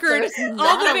 For the record,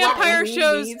 all the vampire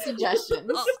shows... suggestions.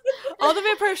 All the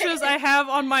vampire shows I have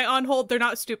on my on hold, they're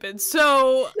not stupid.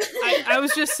 So, I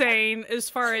was just saying, as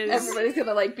far as... Everybody's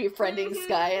gonna, like, befriending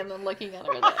Sky and then looking at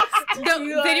her list. No,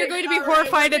 then you're going to be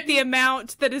horrified at the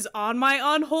amount that is on my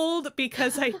on hold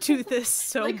because I do this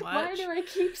so much. Why do I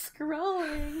keep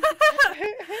scrolling?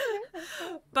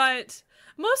 But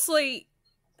mostly,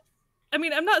 I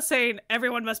mean, I'm not saying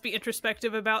everyone must be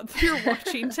introspective about their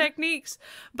watching techniques,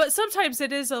 but sometimes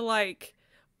it is a like,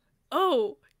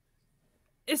 oh,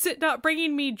 is it not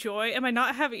bringing me joy? Am I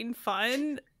not having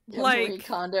fun? Like, Marie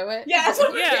Kondo it. Yeah, that's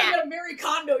what we're saying. Marie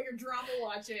Kondo your drama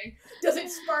watching. Does it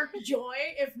spark joy?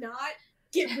 If not,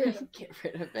 get rid of it. Get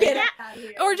rid of it. Get out of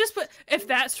here. Or just put, if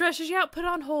that stresses you out, put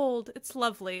on hold. It's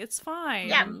lovely. It's fine.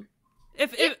 Yeah.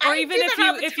 If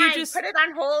you just put it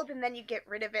on hold and then you get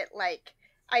rid of it like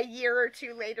a year or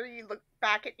two later, you look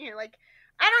back at you're like,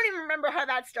 I don't even remember how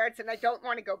that starts, and I don't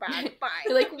want to go back. Fine.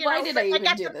 You're like, why did I even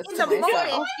do this to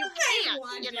myself? You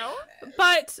can't, you know?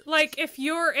 But, like, if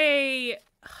you're a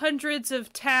hundreds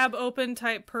of tab open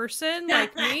type person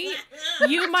like me,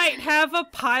 you might have a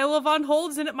pile of on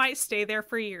holds and it might stay there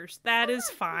for years. That is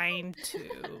fine,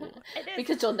 too.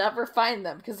 Because you'll never find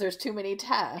them because there's too many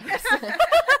tabs.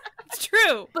 It's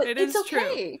true. But it's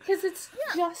okay, because it's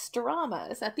just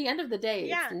dramas. At the end of the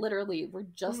day, it's literally, we're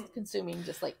just consuming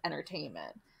just, like,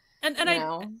 entertainment. And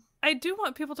I do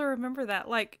want people to remember that.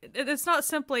 Like, it's not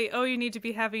simply, oh, you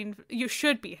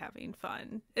should be having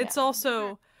fun. It's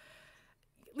also,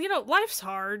 you know, life's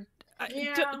hard.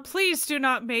 Please do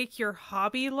not make your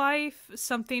hobby life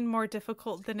something more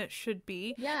difficult than it should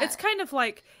be. Yeah. It's kind of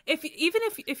like,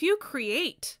 if you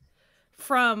create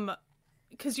from...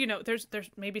 Because, you know, there's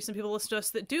maybe some people listen to us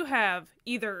that do have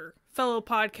either fellow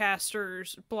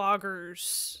podcasters,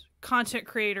 bloggers, content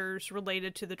creators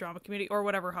related to the drama community or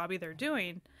whatever hobby they're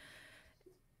doing.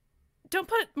 Don't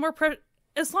put more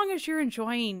as long as you're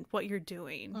enjoying what you're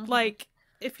doing. Like,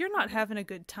 if you're not having a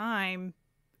good time,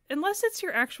 unless it's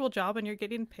your actual job and you're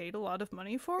getting paid a lot of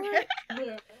money for it.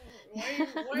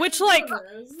 Which, like,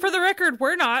 for the record,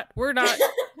 we're not. No.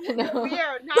 We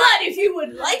are not. But if you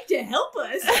would like to help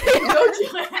us, go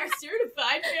join our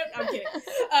certified family.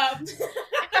 I'm kidding.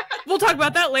 We'll talk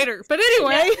about that later. But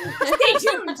anyway. Stay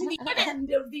tuned to the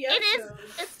end of the episode.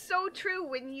 It's so true.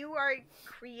 When you are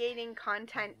creating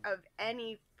content of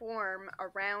any form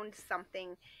around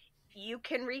something, you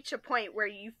can reach a point where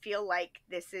you feel like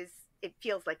it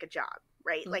feels like a job.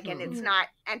 Right? Like, and it's not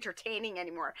entertaining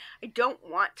anymore. I don't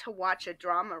want to watch a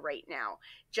drama right now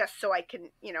just so I can,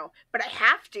 you know, but I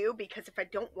have to, because if I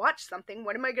don't watch something,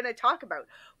 what am I going to talk about?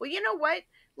 Well, you know what?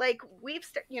 Like, we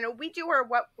do our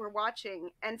what we're watching,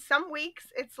 and some weeks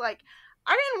it's like,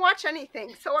 I didn't watch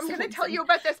anything, so I'm going to tell you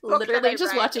about this book. Literally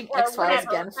just read, watching X-Files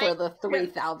again for the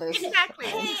 3,000th. Exactly.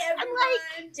 Hey everyone,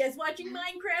 like, just watching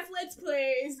Minecraft Let's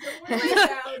Plays. Don't worry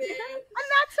about it. And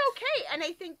that's okay. And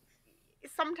I think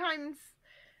sometimes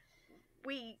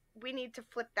we need to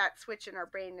flip that switch in our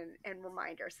brain and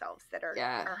remind ourselves that our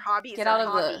hobbies Get are out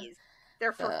of hobbies.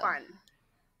 They're for fun.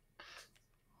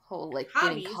 Whole like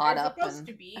Hobbies getting caught are up supposed and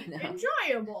to be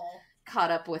enjoyable.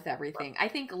 Caught up with everything. I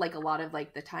think like a lot of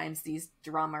like the times these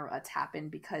drama ruts happen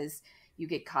because you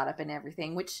get caught up in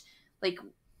everything, which like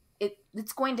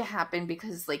it's going to happen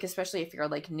because like especially if you're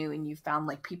like new and you found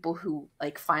like people who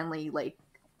like finally like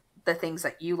the things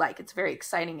that you like, it's very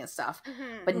exciting and stuff.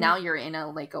 But now you're in a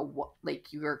like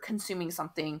you're consuming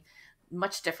something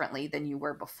much differently than you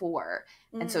were before,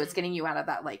 and so it's getting you out of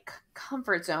that like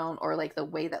comfort zone or like the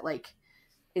way that like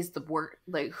is the work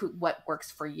like what works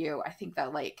for you. I think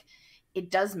that like it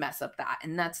does mess up that,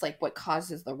 and that's like what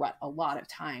causes the rut a lot of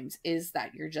times, is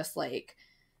that you're just like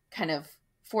kind of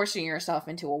forcing yourself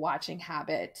into a watching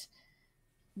habit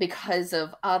because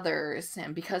of others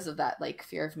and because of that like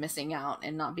fear of missing out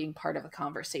and not being part of a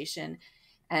conversation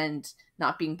and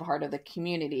not being part of the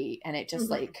community, and it just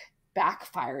like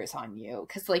backfires on you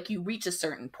because like you reach a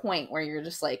certain point where you're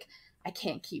just like, I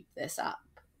can't keep this up.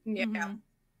 And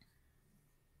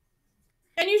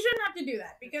you shouldn't have to do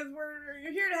that because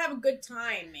you're here to have a good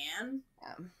time, man.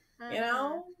 You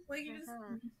know, like you just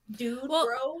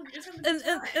bro. Just have a good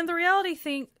time. And the reality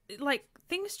thing, like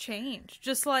things change.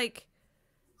 Just like,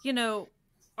 you know,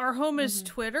 our home is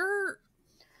Twitter,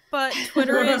 but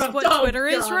Twitter is what Twitter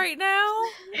is right now.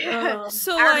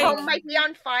 So our like, home might be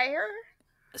on fire.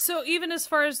 So even as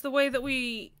far as the way that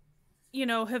we, you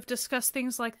know, have discussed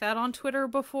things like that on Twitter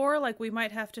before, like we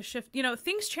might have to shift, you know,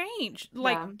 things change.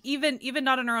 Like even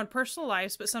not in our own personal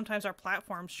lives, but sometimes our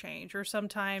platforms change, or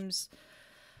sometimes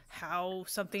how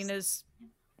some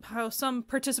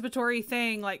participatory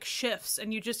thing like shifts,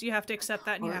 and you have to accept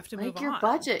that and you have to move on. Your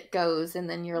budget goes, and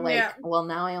then you're like, well,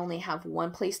 now I only have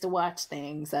one place to watch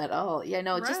things at all. Yeah,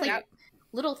 no, just like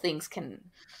little things can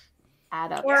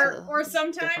add up. Or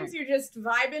sometimes you're just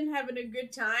vibing, having a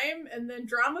good time, and then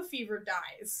drama fever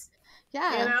dies.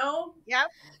 Yeah. You know? Yep.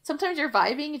 Sometimes you're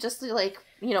vibing, just like,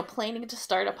 you know, planning to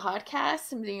start a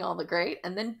podcast and being all the great,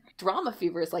 and then drama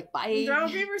fever is like, bye. Drama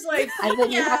fever's like, and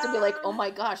then you have to be like, oh my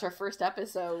gosh, our first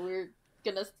episode, we're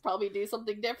gonna probably do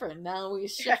something different. Now we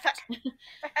shift. It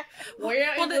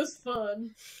was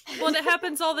fun. Well, it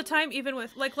happens all the time, even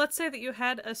with, like, let's say that you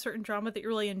had a certain drama that you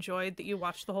really enjoyed, that you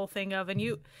watched the whole thing of, and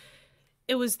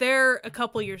it was there a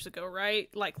couple years ago, right?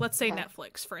 Like, let's say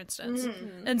Netflix, for instance.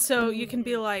 And so you can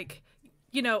be like,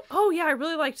 you know, oh yeah, I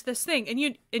really liked this thing. And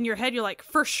you, in your head, you're like,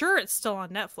 for sure it's still on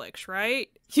Netflix, right?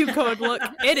 You go and look,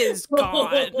 it is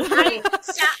gone.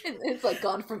 It's like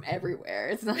gone from everywhere.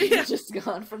 It's not just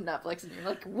gone from Netflix, and you're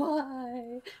like, why?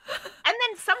 And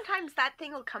then sometimes that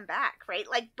thing will come back, right?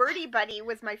 Like Birdie Buddy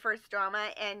was my first drama,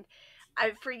 and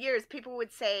for years people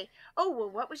would say, oh, well,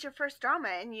 what was your first drama?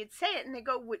 And you'd say it, and they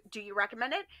go, do you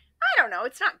recommend it? I don't know,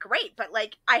 it's not great, but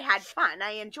like I had fun,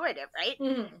 I enjoyed it, right?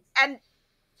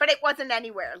 But it wasn't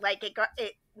anywhere. Like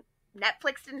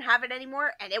Netflix didn't have it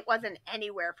anymore, and it wasn't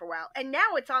anywhere for a while. And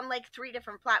now it's on like 3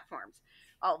 different platforms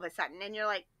all of a sudden, and you're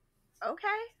like, okay,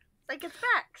 like it's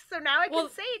back. So now I can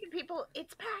say to people,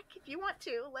 it's back. If you want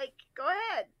to, like, go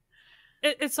ahead.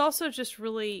 It's also just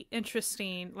really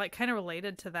interesting, like kind of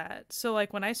related to that. So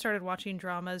like when I started watching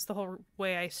dramas, the whole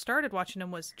way I started watching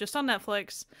them was just on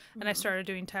Netflix, and I started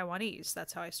doing Taiwanese.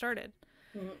 That's how I started.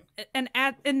 And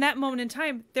in that moment in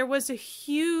time, there was a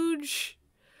huge,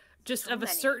 a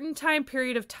certain time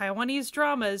period of Taiwanese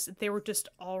dramas. They were just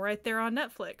all right there on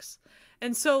Netflix.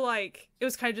 And so like, it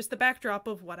was kind of just the backdrop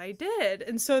of what I did.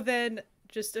 And so then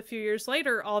just a few years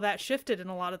later, all that shifted and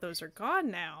a lot of those are gone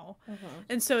now.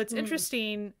 And so it's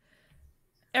interesting.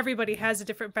 Everybody has a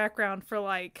different background for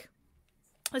like,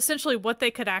 essentially what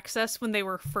they could access when they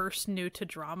were first new to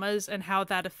dramas and how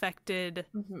that affected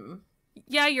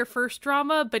your first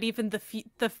drama, but even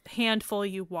the handful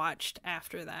you watched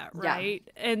after that, right?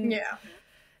 And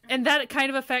that kind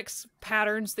of affects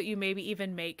patterns that you maybe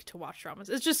even make to watch dramas.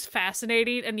 It's just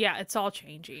fascinating, and it's all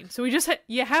changing. So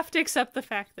you have to accept the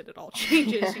fact that it all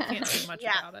changes. You can't do much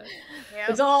about it.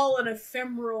 It's all an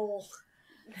ephemeral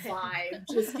vibe.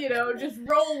 Just, you know, just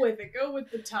roll with it. Go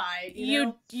with the tide.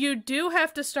 You do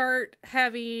have to start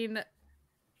having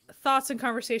thoughts and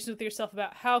conversations with yourself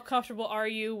about how comfortable are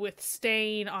you with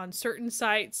staying on certain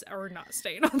sites or not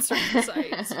staying on certain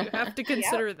sites. You have to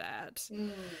consider that.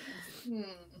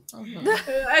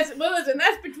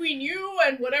 That's between you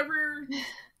and whatever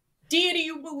deity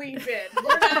you believe in.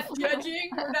 We're not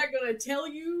judging. We're not going to tell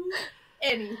you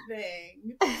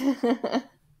anything.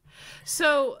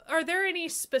 So, are there any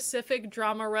specific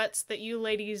drama ruts that you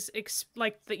ladies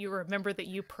like that you remember that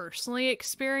you personally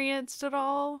experienced at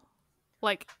all?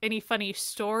 Like any funny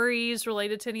stories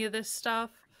related to any of this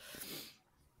stuff?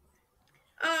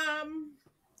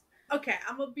 Okay,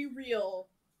 I'm gonna be real,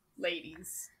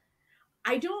 ladies.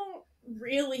 I don't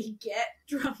really get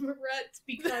drama ruts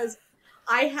because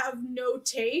I have no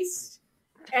taste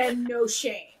and no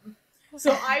shame.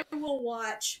 So I will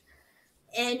watch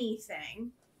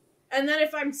anything. And then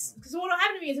because what'll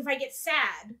happen to me is if I get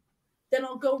sad, then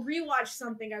I'll go rewatch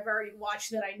something I've already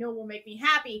watched that I know will make me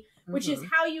happy, which is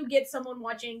how you get someone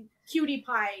watching Cutie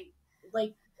Pie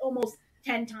like almost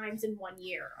 10 times in 1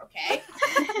 year, okay?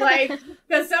 Like,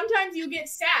 because sometimes you get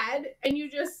sad and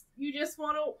you just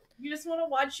want to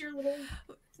watch your little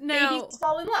babies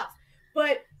fall in love.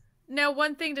 But now,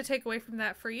 one thing to take away from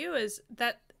that for you is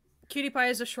that Cutie Pie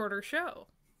is a shorter show,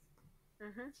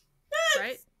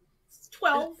 right?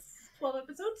 12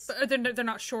 episodes. But they're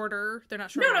not shorter. They're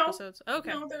not shorter episodes. Okay.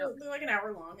 No, they're like an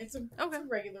hour long. It's a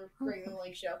regular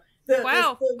like show.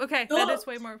 Okay, that is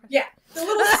way more. Yeah, the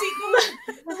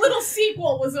little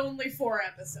sequel was only 4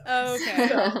 episodes. Okay,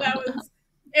 so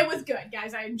it was good,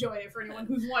 guys. I enjoyed it. For anyone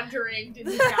who's wondering, did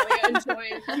Natalia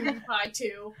enjoy Cutie Pie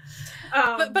too?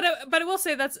 But I will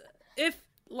say that's if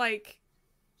like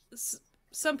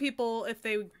some people if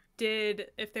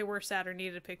they were sad or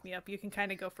needed to pick me up, you can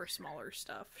kind of go for smaller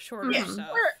stuff, shorter stuff.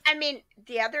 Or, I mean,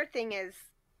 the other thing is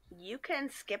you can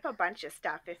skip a bunch of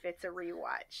stuff if it's a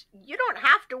rewatch. You don't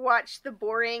have to watch the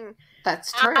boring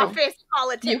office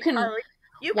politics. You can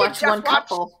you watch can one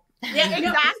couple. Yeah,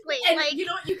 exactly. And like,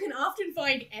 you can often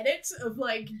find edits of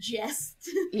like just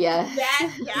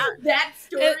that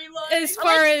storyline. As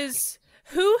far as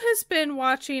who has been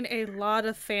watching a lot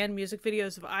of fan music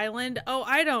videos of Island? Oh,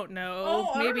 I don't know.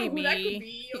 Maybe me. That could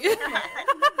be.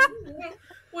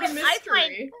 What a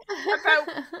mystery. I find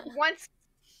about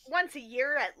once a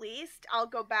year at least, I'll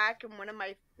go back, and one of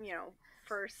my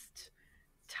first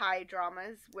Thai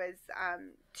dramas was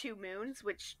Two Moons,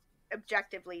 which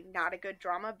objectively not a good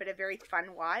drama, but a very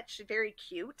fun watch, very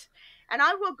cute. And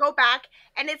I will go back,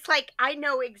 and it's like I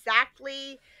know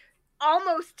exactly,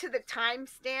 almost to the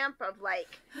timestamp of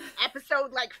like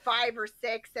episode like 5 or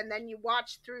 6, and then you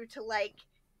watch through to like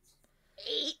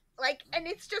 8, like, and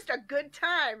it's just a good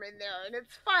time in there, and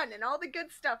it's fun, and all the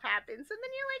good stuff happens, and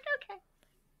then you're like, okay,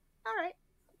 all right.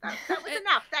 That was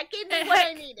enough. That gave me what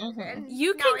I needed. And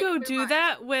you can go do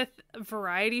that with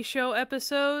variety show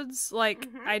episodes. Like,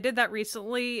 I did that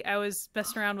recently. I was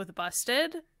messing around with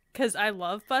Busted, because I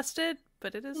love Busted,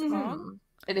 but it is long.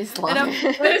 It is long.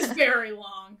 It is very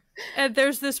long. And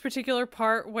there's this particular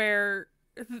part where,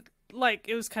 like,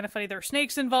 it was kind of funny. There were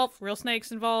snakes involved, real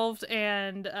snakes involved,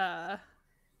 and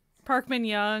Park Min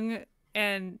Young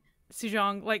and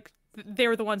Sejong, like, they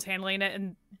were the ones handling it,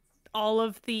 and all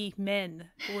of the men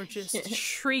were just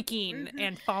shrieking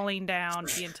and falling down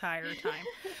the entire time.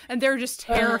 And they're just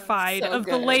terrified of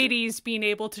the ladies being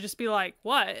able to just be like,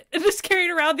 what? And just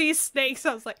carrying around these snakes.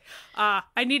 I was like,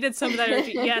 I needed some of that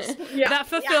energy. Yes, that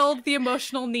fulfilled the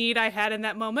emotional need I had in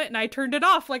that moment, and I turned it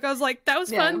off. Like, I was like, that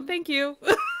was fun, thank you.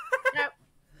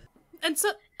 And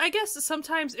so, I guess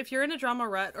sometimes if you're in a drama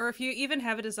rut, or if you even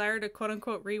have a desire to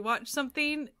quote-unquote rewatch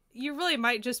something, you really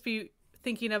might just be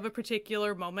thinking of a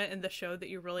particular moment in the show that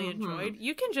you really enjoyed.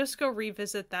 You can just go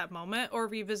revisit that moment or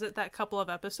revisit that couple of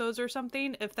episodes or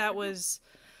something if that was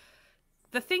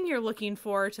the thing you're looking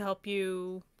for to help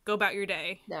you go about your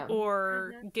day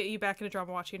or get you back into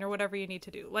drama watching or whatever you need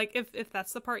to do. Like, if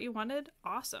that's the part you wanted,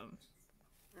 awesome.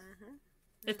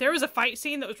 If there was a fight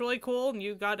scene that was really cool and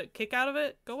you got a kick out of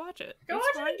it, go watch it. Go watch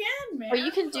it again, man. Or you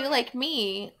can do like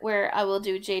me, where I will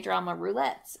do J-drama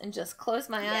roulettes and just close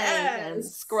my eyes and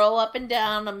scroll up and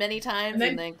down many times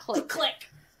and then click.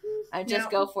 I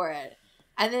just go for it.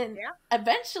 And then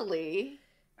eventually,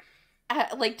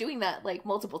 like doing that like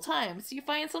multiple times, you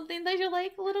find something that you're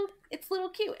like, it's a little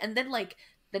cute. And then like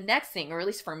the next thing, or at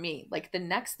least for me, like the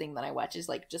next thing that I watch is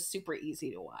like just super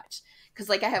easy to watch. Because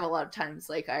like I have a lot of times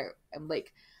like I'm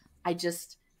like, I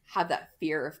just have that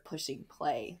fear of pushing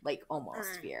play, like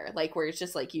almost fear, like where it's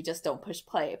just like you just don't push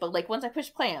play. But like once I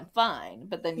push play, I'm fine.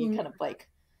 But then you kind of like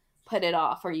put it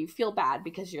off, or you feel bad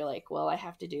because you're like, well, I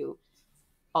have to do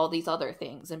all these other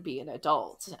things and be an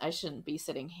adult. I shouldn't be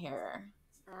sitting here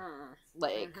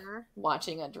like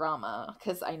watching a drama,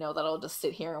 because I know that I'll just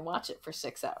sit here and watch it for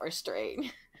 6 hours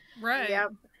straight. Right.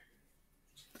 Yep.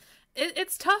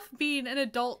 It's tough being an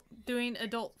adult doing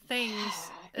adult things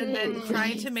and then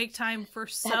trying to make time for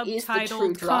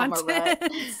subtitled content.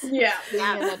 Being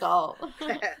an adult.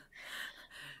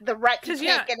 The rut you 'Cause,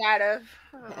 can't get out of.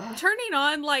 turning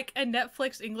on like a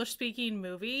Netflix English speaking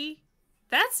movie,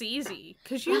 that's easy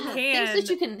because you can things that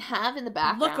you can have in the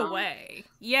background. look away.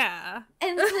 Yeah.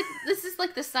 And it's like, this is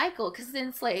like the cycle, because then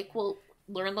it's like, well,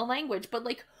 learn the language, but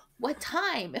like, what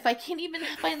time? If I can't even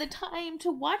find the time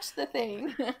to watch the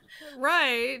thing.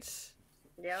 Right.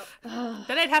 Yep.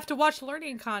 Then I'd have to watch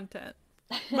learning content.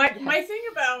 My thing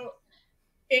about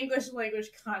English language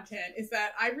content is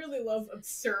that I really love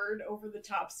absurd, over the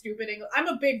top, stupid English. I'm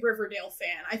a big Riverdale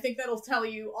fan. I think that'll tell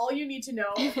you all you need to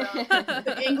know about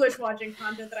the English watching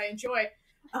content that I enjoy.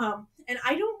 And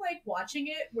I don't like watching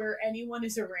it where anyone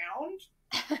is around,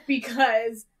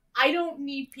 because I don't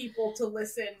need people to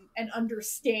listen and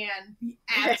understand the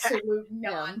absolute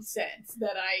nonsense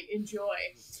that I enjoy.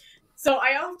 So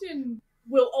I often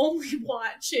will only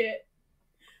watch it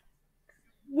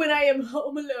when I am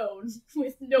home alone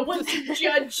with no one to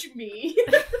judge me.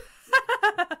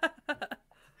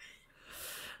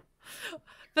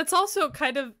 That's also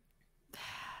kind of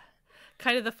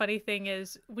the funny thing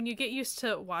is, when you get used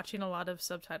to watching a lot of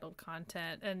subtitled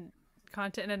content and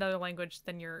content in another language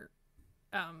than your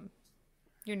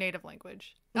native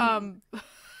language.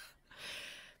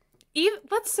 Even,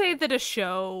 let's say that a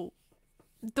show,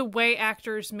 the way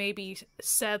actors maybe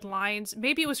said lines,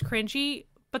 maybe it was cringy,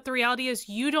 but the reality is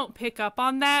you don't pick up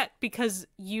on that because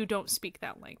you don't speak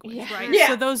that language, right? Yeah.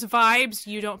 So those vibes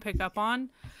you don't pick up on.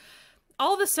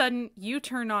 All of a sudden, you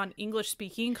turn on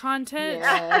English-speaking content.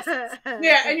 Yes.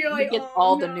 Yeah, and you're like, you get oh,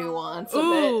 all no. the nuance Ooh.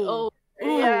 of it. Oh,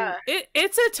 Ooh, Yeah.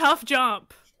 It's a tough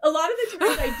jump. A lot of the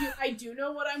times I do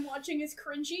know what I'm watching is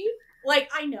cringy. Like,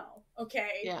 I know,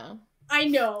 okay? yeah. I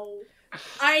know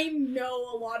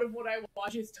a lot of what I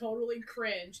watch is totally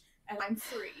cringe, and I'm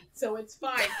free, so it's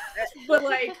fine. But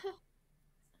like,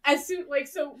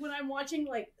 so when I'm watching,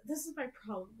 like, this is my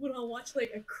problem. When I'll watch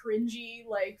like a cringy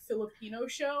like Filipino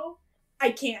show, I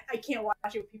can't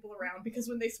watch it with people around, because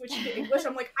when they switch to English,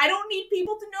 I'm like, I don't need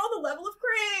people to know the level of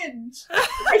cringe.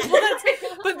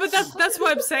 But that's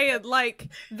what I'm saying. Like,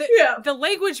 the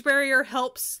language barrier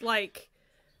helps, like,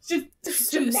 just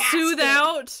soothe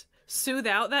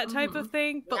out that type of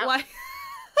thing. But like,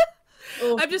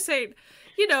 I'm just saying,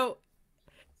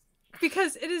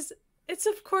 because it's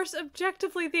of course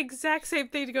objectively the exact same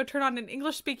thing to go turn on an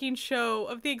English speaking show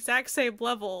of the exact same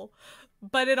level,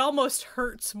 but it almost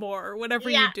hurts more whenever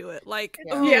you do it. Like,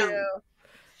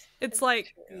 it's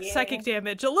like psychic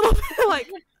damage a little bit. Like,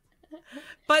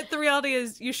 but the reality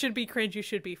is, you should be cringe, you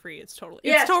should be free. It's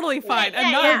totally fine.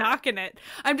 I'm not knocking it.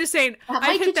 I'm just saying,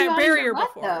 I've hit that barrier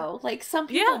before. Though. Like, some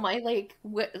people might like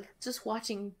just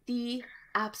watching the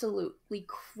absolutely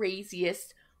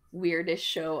craziest, weirdest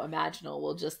show imaginable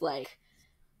will just like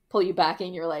pull you back,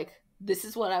 and you're like, this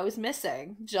is what I was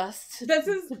missing. Just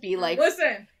to be like,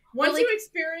 listen. Once like, you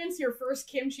experience your first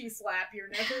kimchi slap, you're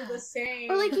never the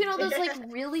same. Or like, those like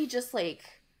really just like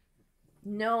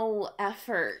no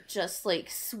effort, just like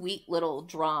sweet little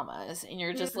dramas, and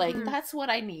you're just like, that's what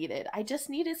I needed. I just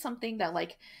needed something that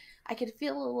like I could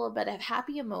feel a little bit of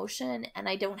happy emotion, and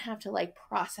I don't have to like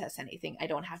process anything. I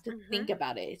don't have to think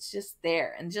about it. It's just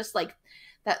there, and just like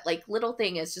that like little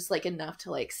thing is just like enough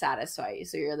to like satisfy you.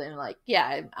 So you're then like, yeah,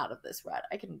 I'm out of this rut.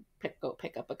 I can go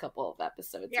pick up a couple of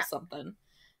episodes or something.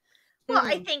 Well,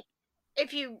 I think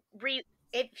if you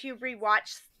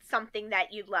rewatch something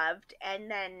that you loved,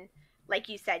 and then, like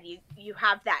you said, you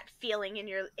have that feeling and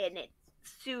it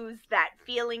soothes that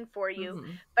feeling for you,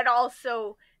 but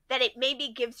also that it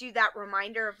maybe gives you that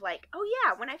reminder of like, oh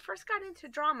yeah, when I first got into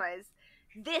dramas,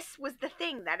 this was the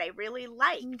thing that I really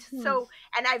liked. So,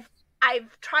 and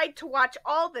I've tried to watch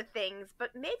all the things, but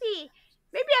maybe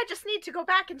I just need to go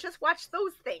back and just watch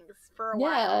those things for a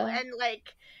while,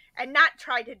 and not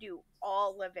try to do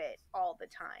all of it all the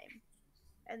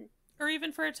time, or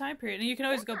even for a time period. And you can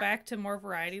always go back to more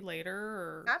variety later,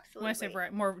 or when I say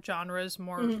variety, more genres,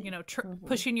 more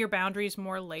pushing your boundaries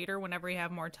more later whenever you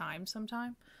have more time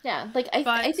sometime. Yeah, like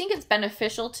I think it's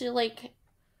beneficial to like,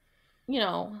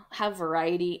 have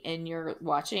variety in your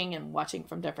watching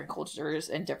from different cultures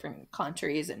and different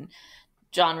countries and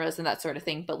genres and that sort of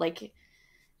thing. But like,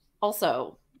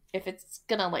 also, if it's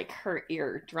gonna like hurt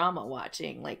your drama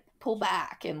watching, like pull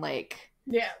back and like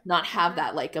not have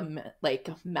that like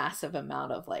a massive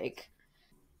amount of like,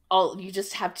 you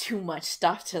just have too much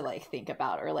stuff to like think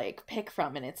about or like pick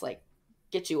from, and it's like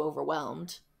get you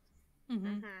overwhelmed.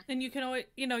 And you can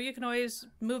always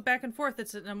move back and forth.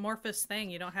 It's an amorphous thing.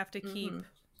 You don't have to keep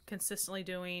consistently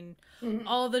doing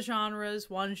all the genres,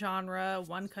 one genre,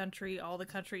 one country, all the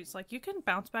countries. Like, you can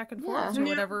bounce back and forth to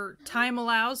whatever time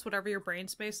allows, whatever your brain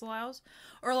space allows.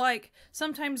 Or like,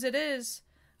 sometimes it is,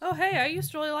 oh hey, I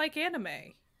used to really like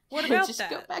anime. What about Just that?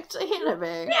 go back to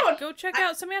anime. Yeah, go check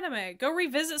out some anime. Go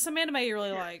revisit some anime you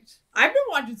really liked. I've been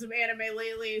watching some anime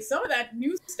lately. Some of that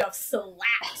new stuff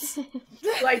slaps.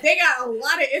 Like, they got a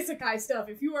lot of isekai stuff.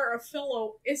 If you are a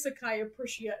fellow isekai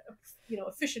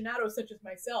aficionado such as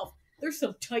myself, there's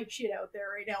some tight shit out there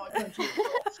right now on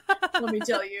Crunchyroll. Let me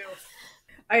tell you.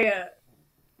 I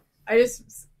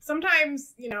just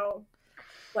sometimes,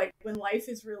 like when life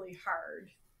is really hard.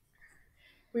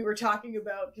 We were talking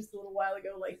about just a little while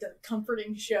ago, like the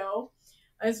comforting show.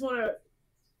 I just want to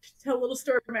tell a little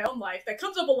story from my own life that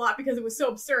comes up a lot because it was so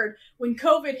absurd. When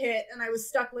COVID hit and I was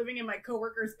stuck living in my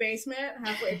coworker's basement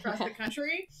halfway across the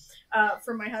country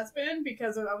from my husband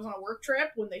because I was on a work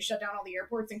trip when they shut down all the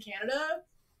airports in Canada.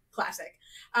 Classic.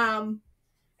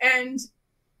 And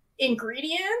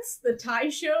Ingredients, the Thai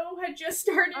show, had just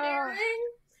started airing.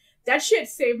 That shit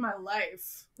saved my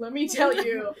life. Let me tell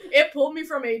you, it pulled me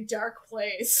from a dark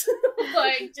place.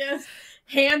 Like, just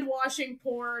hand-washing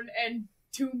porn and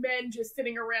two men just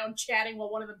sitting around chatting while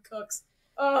one of them cooks.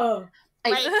 Oh. I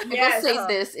will say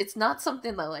this, it's not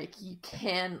something that, like,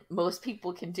 most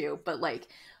people can do, but, like,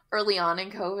 early on in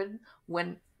COVID,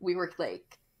 when we were,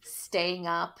 like, staying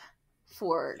up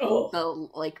for the,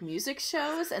 like, music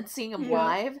shows and seeing them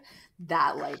live,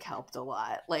 that, like, helped a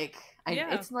lot. Like,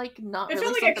 it's, like, not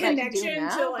really something I can do now. It felt like a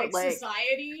connection to, like,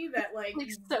 society that, like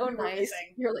so nice.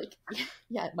 You're like,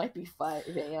 yeah, it might be 5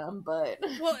 a.m., but...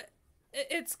 Well,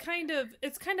 it's kind of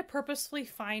purposefully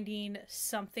finding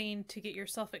something to get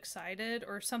yourself excited,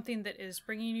 or something that is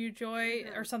bringing you joy,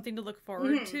 or something to look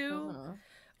forward to,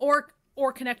 or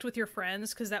connect with your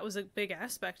friends, because that was a big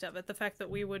aspect of it. The fact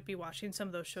that we would be watching some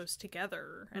of those shows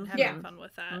together and having fun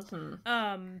with that.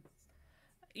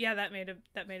 Yeah, that made a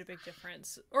big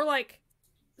difference. Or, like,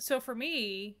 so for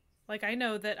me, like, I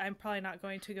know that I'm probably not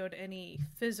going to go to any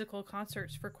physical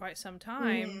concerts for quite some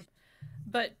time,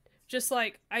 but just,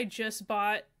 like, I just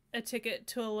bought a ticket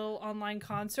to a little online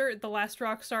concert, the Last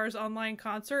Rock Stars online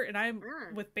concert, and I'm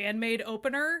with Bandmade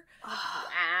opener.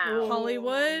 Wow.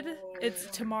 Hollywood. It's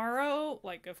tomorrow.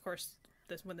 Like, of course,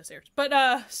 when this airs. But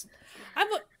as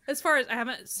far as I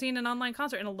haven't seen an online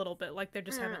concert in a little bit, like, they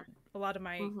just haven't. A lot of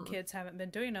my kids haven't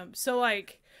been doing them. So,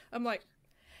 like, I'm like,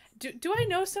 do I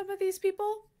know some of these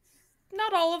people?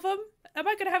 Not all of them. Am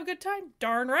I gonna have a good time?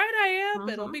 Darn right I am.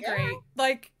 It'll be great.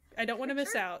 Like, I don't want to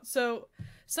miss out. So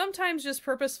sometimes just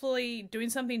purposefully doing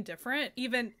something different,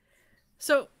 even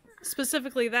so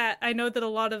specifically that I know that a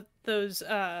lot of those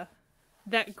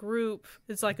that group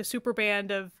is like a super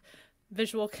band of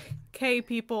visual K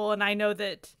people, and I know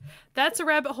that that's a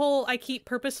rabbit hole I keep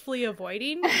purposefully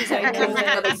avoiding because I know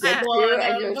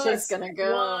that you're just gonna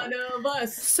go. One of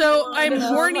us. So I'm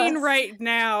warning right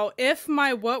now, if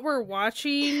my what we're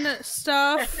watching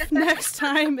stuff next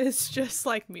time is just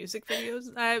like music videos,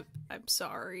 I'm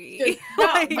sorry.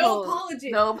 No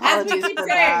apologies. No apologies. As we keep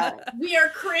saying, we are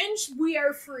cringe, we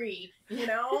are free.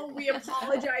 We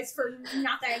apologize for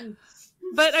nothing.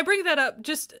 But I bring that up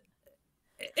just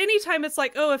anytime it's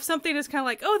like, if something is kind of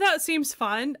like, that seems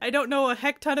fun. I don't know a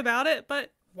heck ton about it,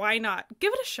 but why not?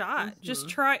 Give it a shot. Just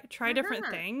try different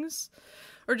things.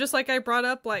 Or just like I brought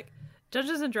up, like,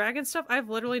 Dungeons and Dragons stuff. I've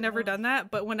literally never done that,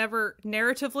 but whenever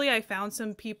narratively I found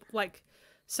some people, like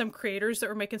some creators that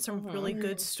were making some really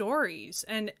good stories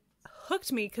and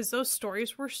hooked me because those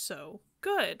stories were so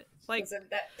good. Like, listen,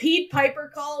 that Pete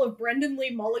Piper call of Brendan Lee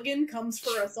Mulligan comes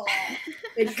for us all.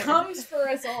 It comes for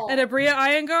us all. And Abria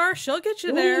Iyengar, she'll get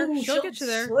you there. Ooh, she'll get you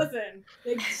there. Listen,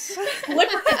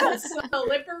 slippery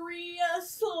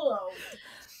slope.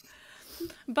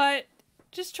 But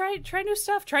just try new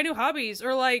stuff. Try new hobbies,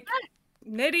 or like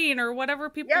knitting, or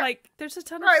whatever people like. There's a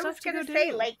ton of stuff to go do. I was gonna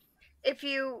say, like,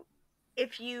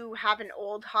 if you have an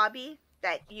old hobby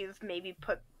that you've maybe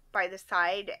put by the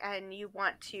side and you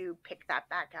want to pick that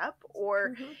back up,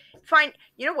 or find,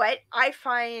 I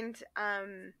find,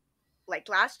 like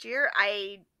last year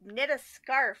I knit a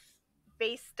scarf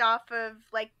based off of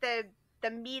like the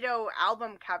Mito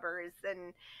album covers,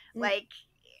 and like,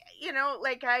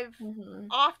 like I've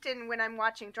often when I'm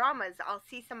watching dramas, I'll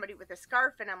see somebody with a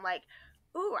scarf and I'm like,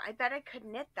 ooh, I bet I could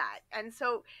knit that. And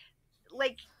so,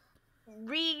 like,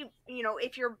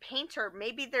 if you're a painter,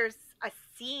 maybe there's a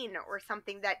scene or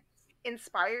something that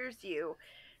inspires you.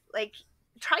 Like,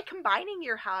 try combining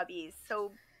your hobbies.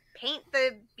 So paint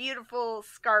the beautiful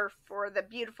scarf or the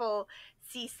beautiful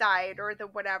seaside or the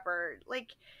whatever. Like,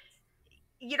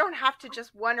 you don't have to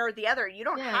just one or the other. You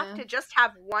don't have to just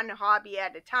have one hobby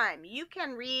at a time. You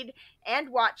can read and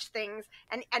watch things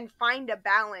and find a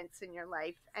balance in your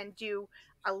life and do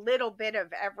a little bit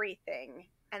of everything,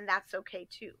 and that's okay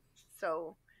too.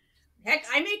 So Heck,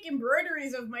 I make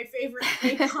embroideries of my favorite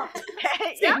K-pop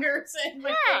singers and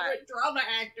my favorite drama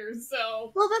actors,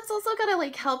 so... Well, that's also gotta,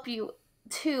 like, help you,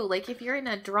 too. Like, if you're in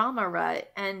a drama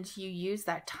rut and you use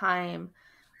that time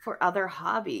for other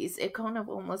hobbies, it kind of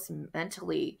almost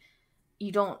mentally,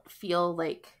 you don't feel,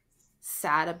 like,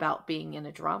 sad about being in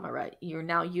a drama rut. You're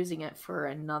now using it for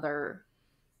another,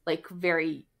 like,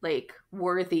 very, like,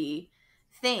 worthy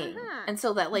thing. And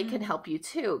so that, like, can help you,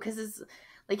 too. Because it's...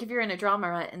 Like, if you're in a drama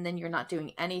rut and then you're not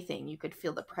doing anything, you could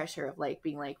feel the pressure of, like,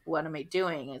 being like, what am I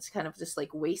doing? It's kind of just,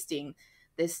 like, wasting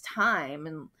this time.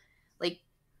 And, like,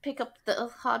 pick up the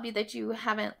hobby that you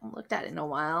haven't looked at in a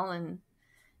while and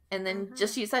then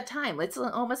just use that time. It's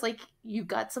almost like you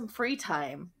got some free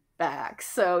time back.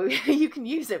 So you can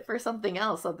use it for something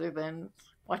else other than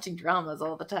watching dramas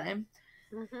all the time.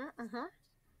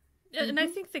 And I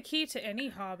think the key to any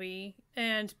hobby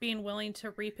and being willing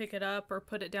to re-pick it up or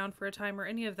put it down for a time or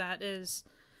any of that is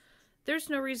there's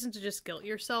no reason to just guilt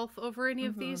yourself over any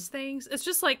of these things. It's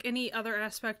just like any other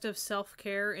aspect of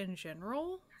self-care in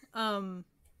general.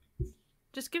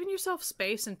 Just giving yourself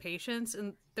space and patience,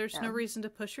 and there's no reason to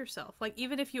push yourself. Like,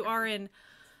 even if you are in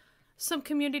some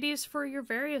communities for your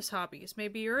various hobbies,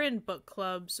 maybe you're in book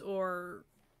clubs or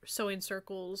sewing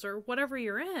circles or whatever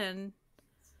you're in,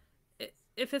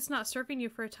 if it's not serving you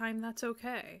for a time, that's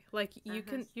okay. Like, you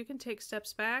can take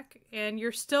steps back, and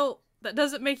you're still, that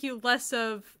doesn't make you less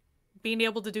of being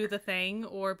able to do the thing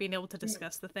or being able to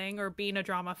discuss the thing or being a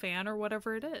drama fan or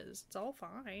whatever it is. It's all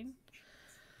fine.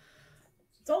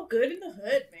 It's all good in the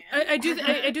hood, man. I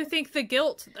do think the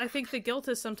guilt,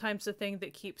 is sometimes the thing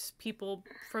that keeps people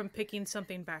from picking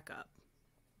something back up.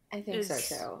 I think so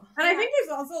too. And I think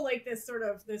there's also like this sort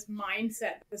of this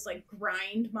mindset, this like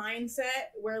grind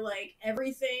mindset where like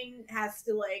everything has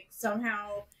to like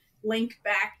somehow link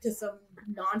back to some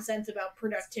nonsense about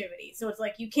productivity. So it's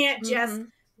like you can't just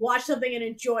watch something and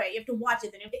enjoy it. You have to watch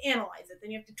it, then you have to analyze it,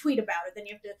 then you have to tweet about it, then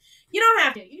you don't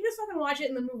have to. You can just fucking watch it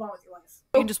and then move on with your life.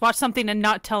 You can just watch something and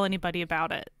not tell anybody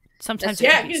about it. Sometimes it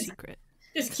can be a secret.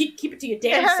 Just keep it to your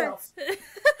damn self.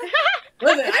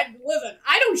 Listen,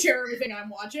 I don't share everything I'm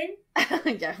watching.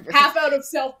 Half out of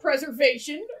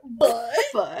self-preservation, but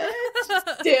still,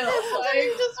 like,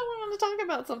 you just don't want to talk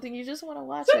about something. You just want to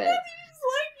watch it.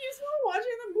 You just want to watch it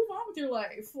and then move on with your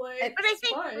life. Like, but I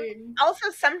think fine.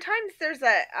 Also sometimes there's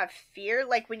a fear,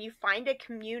 like when you find a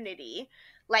community,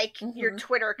 like your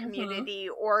Twitter community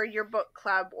or your book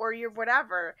club or your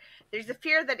whatever. There's a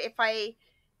fear that if I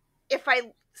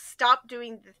stop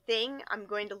doing the thing, I'm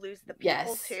going to lose the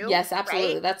people too. Yes,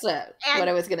 absolutely. Right? That's what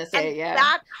I was going to say. And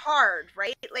that's hard,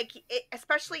 right? Like,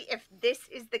 especially if this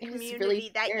is the community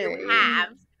really that you have,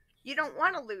 you don't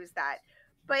want to lose that.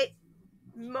 But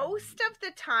most of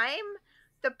the time,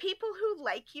 the people who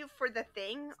like you for the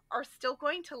thing are still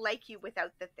going to like you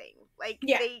without the thing. Like,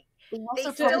 they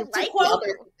still like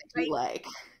you.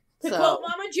 To quote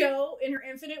Mama Jo in her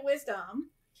infinite wisdom,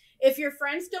 if your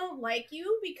friends don't like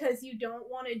you because you don't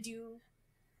want to do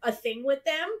a thing with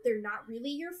them, they're not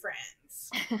really your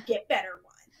friends. Get better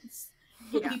ones.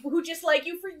 Get people who just like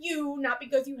you for you, not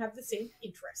because you have the same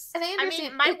interests. And I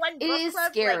understand it is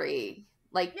scary.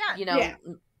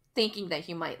 Thinking that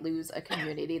you might lose a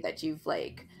community that you've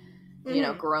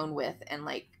grown with, and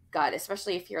like, God,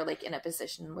 especially if you're like in a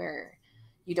position where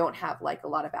you don't have like a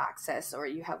lot of access or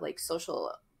you have like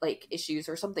social like issues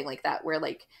or something like that, where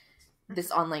like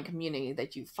this online community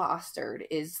that you fostered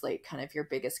is like kind of your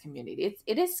biggest community.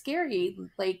 It is scary,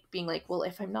 like being like, well,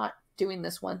 if I'm not doing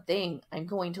this one thing, I'm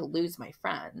going to lose my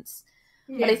friends.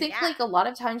 But I think like a lot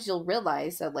of times you'll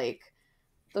realize that like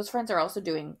those friends are also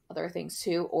doing other things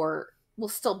too, or will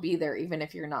still be there even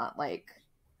if you're not like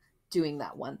doing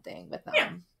that one thing with them.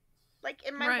 Yeah. Like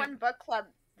in my one book club,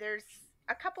 there's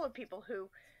a couple of people who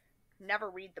never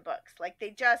read the books. Like they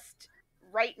just,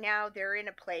 right now they're in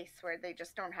a place where they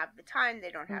just don't have the time,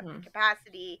 they don't have the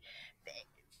capacity.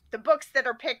 The books that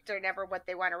are picked are never what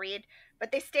they want to read,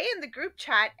 but they stay in the group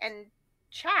chat and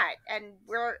chat, and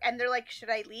they're like, should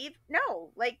I leave?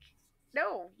 No,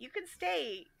 you can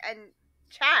stay and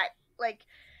chat. Like,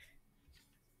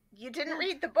 you didn't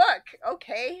read the book,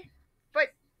 okay, but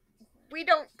we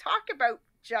don't talk about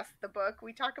just the book.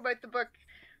 We talk about the book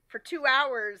for 2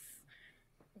 hours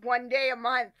one day a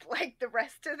month. Like, the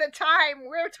rest of the time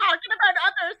we're talking about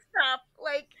other stuff,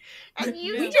 like, and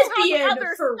you just be in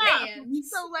other for stuff.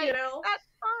 So like, that's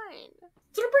fine.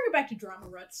 So to bring it back to Drama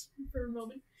Ruts for a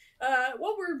moment,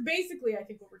 what we're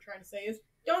trying to say is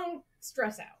don't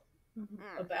stress out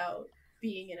about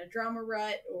being in a drama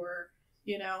rut, or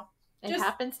it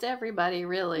happens to everybody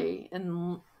really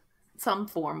in some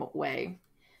form of way.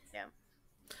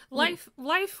 Life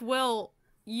will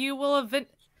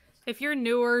if you're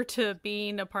newer to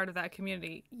being a part of that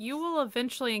community, you will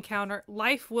eventually encounter,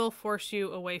 life will force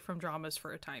you away from dramas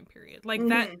for a time period. Like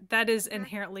that is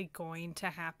inherently going to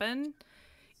happen,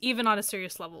 even on a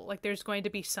serious level. Like there's going to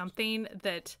be something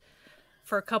that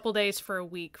for a couple days, for a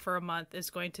week, for a month is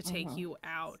going to take you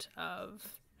out of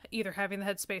either having the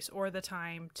headspace or the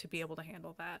time to be able to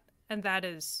handle that. And that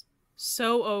is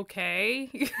so okay.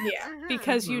 Yeah.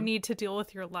 Because you need to deal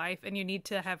with your life and you need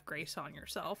to have grace on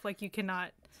yourself. Like you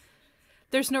cannot,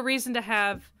 there's no reason to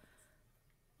have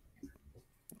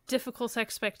difficult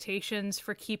expectations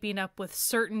for keeping up with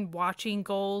certain watching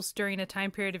goals during a time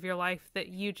period of your life that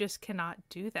you just cannot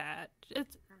do that.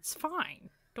 It's fine.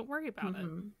 Don't worry about it.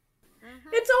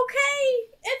 It's okay.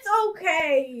 It's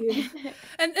okay.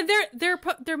 And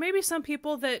there may be some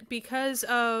people that because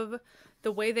of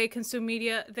the way they consume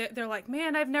media, they're like,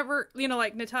 man, I've never,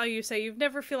 like Natalia, you say, you've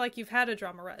never feel like you've had a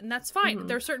drama rut. And that's fine.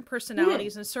 There are certain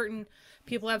personalities and certain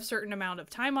people have certain amount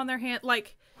of time on their hand.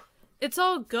 Like, it's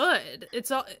all good. It's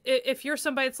all, if you're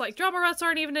somebody that's like, drama ruts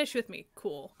aren't even an issue with me,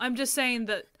 cool. I'm just saying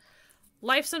that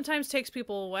life sometimes takes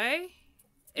people away.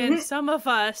 And some of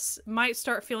us might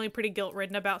start feeling pretty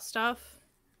guilt-ridden about stuff.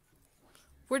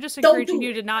 We're just encouraging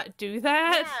you to not do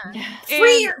that.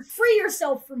 Yeah. Free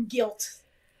yourself from guilt.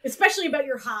 Especially about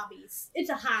your hobbies. It's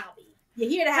a hobby. You're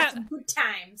here to have some good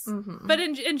times. But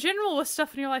in general, with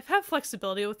stuff in your life, have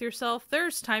flexibility with yourself.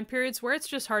 There's time periods where it's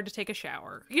just hard to take a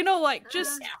shower.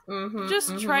 Just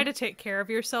try to take care of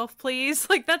yourself, please.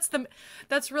 Like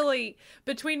that's really,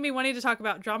 between me wanting to talk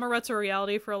about drama ruts or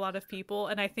reality for a lot of people,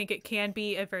 and I think it can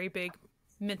be a very big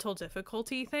mental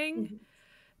difficulty thing.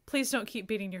 Please don't keep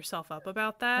beating yourself up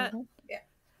about that. Yeah.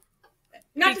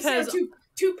 Not to sound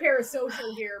too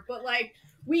parasocial here, but like,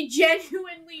 we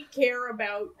genuinely care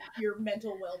about your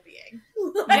mental well-being.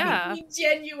 We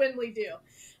genuinely do.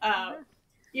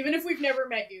 Even if we've never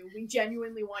met you, we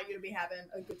genuinely want you to be having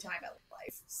a good time at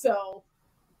life. So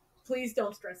please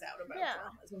don't stress out about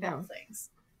dramas and all things.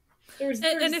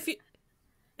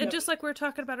 Just like we were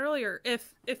talking about earlier,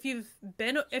 if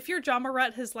your drama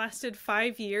rut has lasted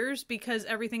 5 years because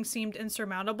everything seemed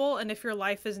insurmountable, and if your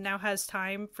life now has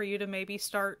time for you to maybe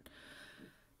start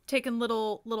taking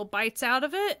little bites out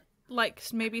of it, like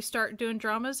maybe start doing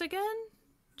dramas again,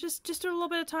 just do a little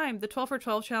bit of time. The 12 for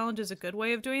 12 challenge is a good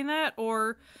way of doing that,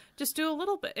 or just do a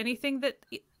little bit. Anything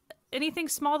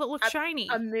small that looks shiny,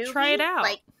 a movie, try it out.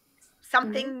 Like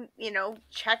something,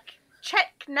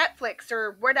 check Netflix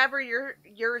or whatever your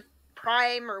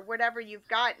Prime or whatever you've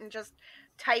got, and just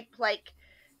type like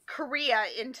Korea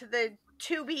into the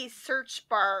Tubi search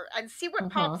bar and see what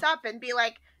pops up, and be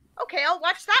like, okay, I'll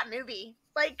watch that movie.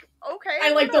 Like, okay,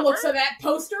 I like the looks of that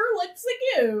poster. Let's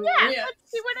go. Yeah,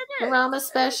 let's see what it is. Drama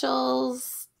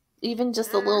specials, even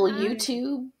just the little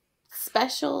YouTube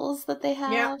specials that they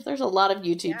have. Yeah. There's a lot of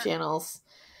YouTube channels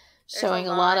showing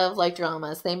a lot of like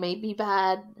dramas. They may be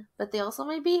bad, but they also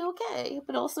may be okay.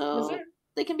 But also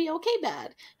they can be okay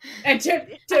bad. And to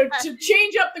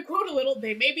change up the quote a little,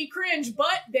 they may be cringe,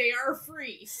 but they are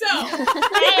free. So enjoy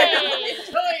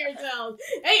yourselves.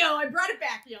 Hey yo, I brought it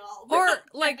back, y'all. Or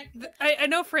like I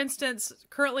know, for instance,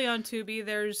 currently on Tubi,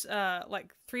 there's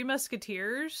like Three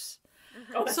Musketeers.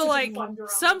 Oh, so like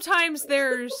sometimes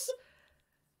there's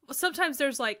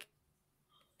like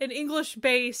an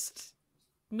English-based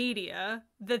media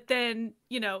that then,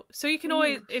 so you can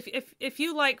always, if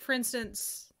you like, for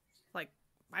instance, like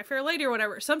My Fair Lady or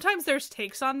whatever, sometimes there's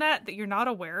takes on that you're not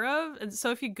aware of. And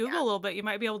so if you Google a little bit, you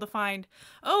might be able to find,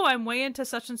 I'm way into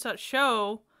such and such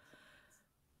show.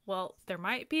 Well, there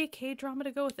might be a K-drama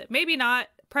to go with it. Maybe not.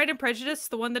 Pride and Prejudice,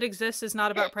 the one that exists, is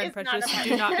not about Pride and Prejudice.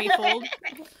 Do not be fooled.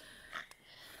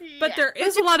 But there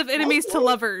is a lot of enemies to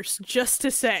lovers, just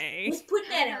to say. Just put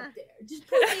that out there. Just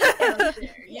put that out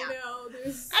there.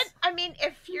 There's... I mean,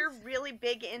 if you're really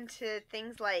big into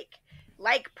things like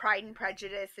Pride and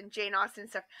Prejudice and Jane Austen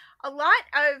stuff, a lot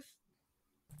of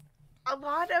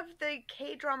the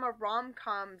K-drama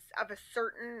rom-coms of a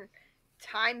certain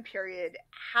time period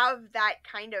have that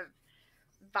kind of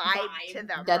vibe to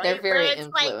them. That they're very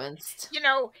influenced.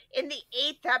 Like, in the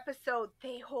 8th episode,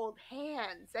 they hold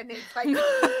hands, and it's like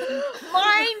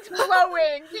mind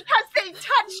blowing because they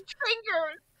touched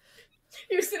fingers.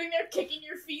 You're sitting there kicking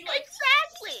your feet like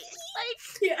exactly.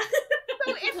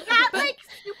 So if that like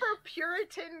super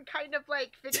Puritan kind of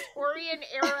like Victorian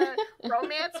era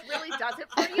romance really does it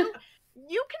for you,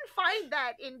 you can find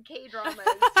that in K-dramas.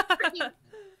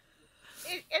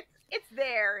 It's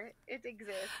there. It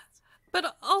exists.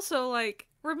 But also, like,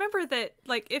 remember that,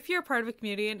 like, if you're part of a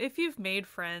community and if you've made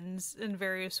friends in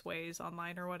various ways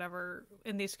online or whatever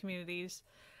in these communities,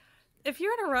 if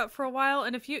you're in a rut for a while,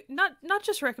 and if you not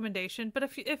just recommendation, but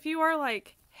if you are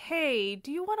like hey,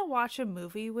 do you want to watch a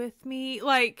movie with me?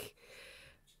 Like,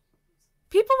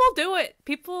 people will do it.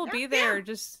 People will be there.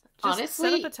 Just honestly,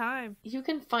 set up a time. You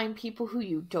can find people who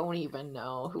you don't even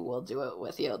know who will do it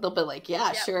with you. They'll be like,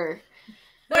 yeah, sure.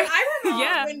 Like,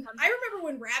 I remember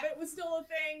when Rabbit was still a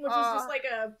thing, which was just like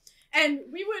and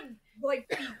we would like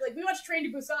we watched Train to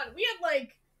Busan. We had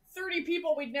like 30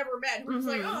 people we'd never met who was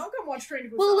like, oh, I'll come watch Train to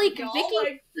Busan. Well, like, y'all. Vicky,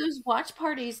 like, those watch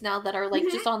parties now that are like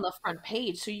just on the front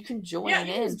page, so you can join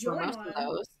in for most of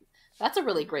those. That's a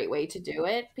really great way to do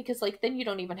it, because like then you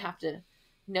don't even have to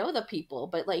know the people,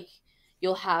 but like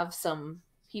you'll have some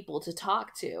people to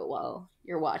talk to while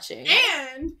you're watching.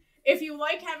 And if you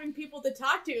like having people to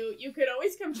talk to, you could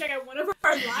always come check out one of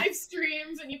our live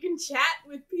streams, and you can chat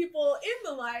with people in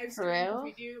the live stream.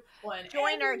 We do one.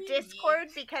 Join our Discord,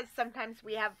 because sometimes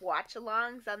we have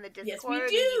watch-alongs on the Discord. Yes,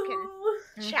 we do.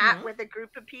 And you can chat with a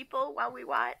group of people while we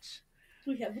watch.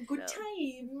 We have a good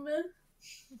time.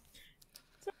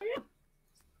 So,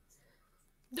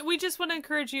 We just want to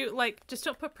encourage you, like, just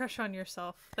don't put pressure on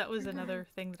yourself. That was another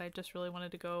thing that I just really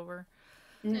wanted to go over.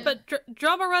 But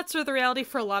drama ruts are the reality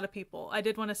for a lot of people. I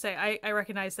did want to say, I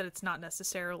recognize that it's not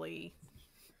necessarily...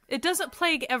 It doesn't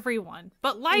plague everyone,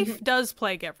 but life does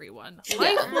plague everyone.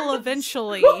 Life will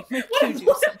eventually make you do something.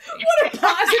 What a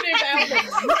positive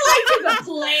outcome. Life is a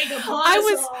plague upon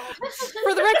us all.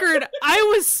 For the record,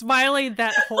 I was smiling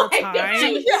that whole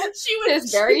time. She was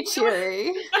very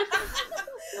cheery.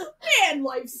 Man,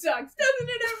 life sucks, doesn't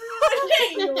it,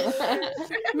 everyone?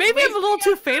 Maybe I'm a little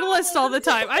too fatalist all the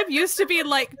time. I'm used to being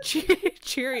like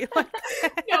cheery like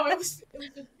that. No, it was just,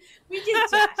 we did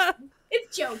that.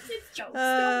 It's jokes. Don't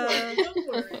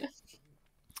worry.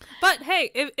 But hey,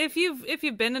 if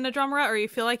you've been in a drama rut, or you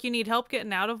feel like you need help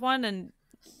getting out of one, and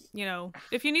you know,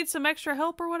 if you need some extra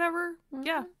help or whatever,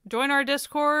 join our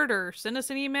Discord, or send us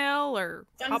an email, or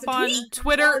hop on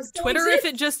Twitter if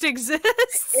it just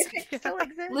exists. If it still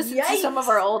exists. Listen to some of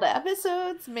our old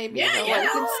episodes. Maybe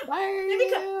it'll inspire you.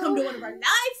 Maybe come to one of our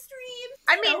live streams.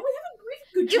 I mean, we have a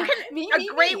good you time. can a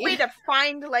great way to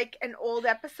find like an old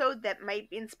episode that might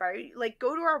inspire you. Like,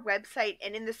 go to our website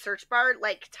and in the search bar,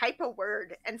 like, type a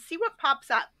word and see what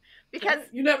pops up. Because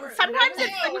sometimes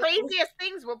it's the craziest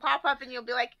things will pop up, and you'll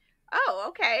be like, oh,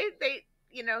 okay, they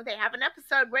have an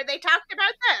episode where they talked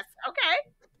about this. Okay.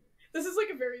 This is like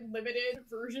a very limited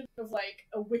version of like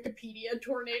a Wikipedia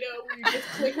tornado where you just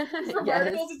click from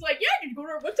articles. It's like, you can go to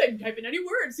our website and type in any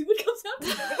word, see what comes up.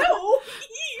 You never know.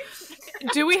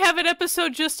 Do we have an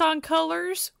episode just on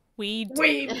colors? We do.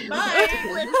 We might.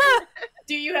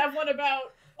 Do you have one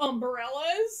about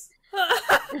umbrellas?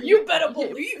 You better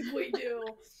believe we do.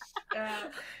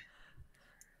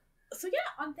 So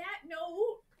yeah, on that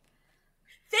note,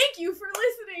 thank you for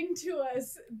listening to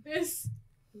us this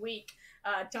week,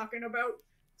 talking about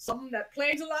something that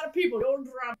plagues a lot of people, the old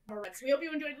drama ruts. We hope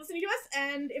you enjoyed listening to us,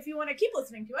 and if you want to keep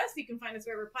listening to us, you can find us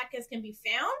wherever podcasts can be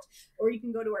found, or you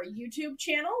can go to our YouTube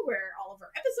channel where all of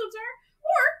our episodes are,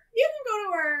 or you can go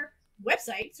to our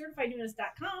website,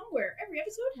 certifiednoonas.com, where every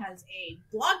episode has a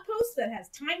blog post that has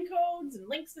time codes and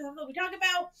links to stuff that we talk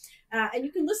about, and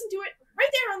you can listen to it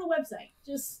right there on the website.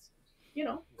 Just,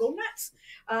 go nuts.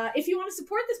 If you want to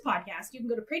support this podcast, you can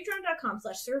go to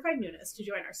patreon.com/certifiednoonas to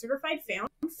join our certified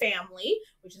family,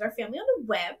 which is our family on the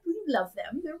web. We love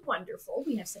them. They're wonderful.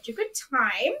 We have such a good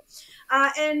time.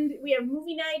 And we have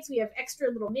movie nights. We have extra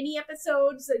little mini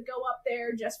episodes that go up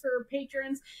there just for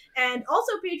patrons. And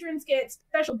also patrons get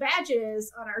special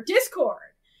badges on our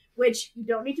Discord, which you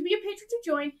don't need to be a patron to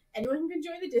join. Anyone can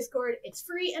join the Discord. It's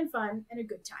free and fun and a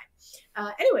good time.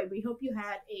 Anyway, we hope you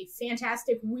had a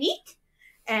fantastic week.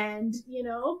 And,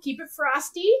 keep it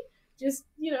frosty. Just,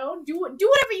 do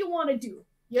whatever you want to do.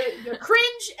 You're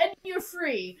cringe and you're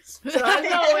free. So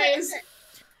as always,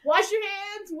 wash your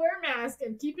hands, wear a mask,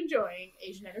 and keep enjoying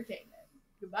Asian entertainment.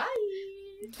 Goodbye.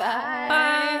 Bye.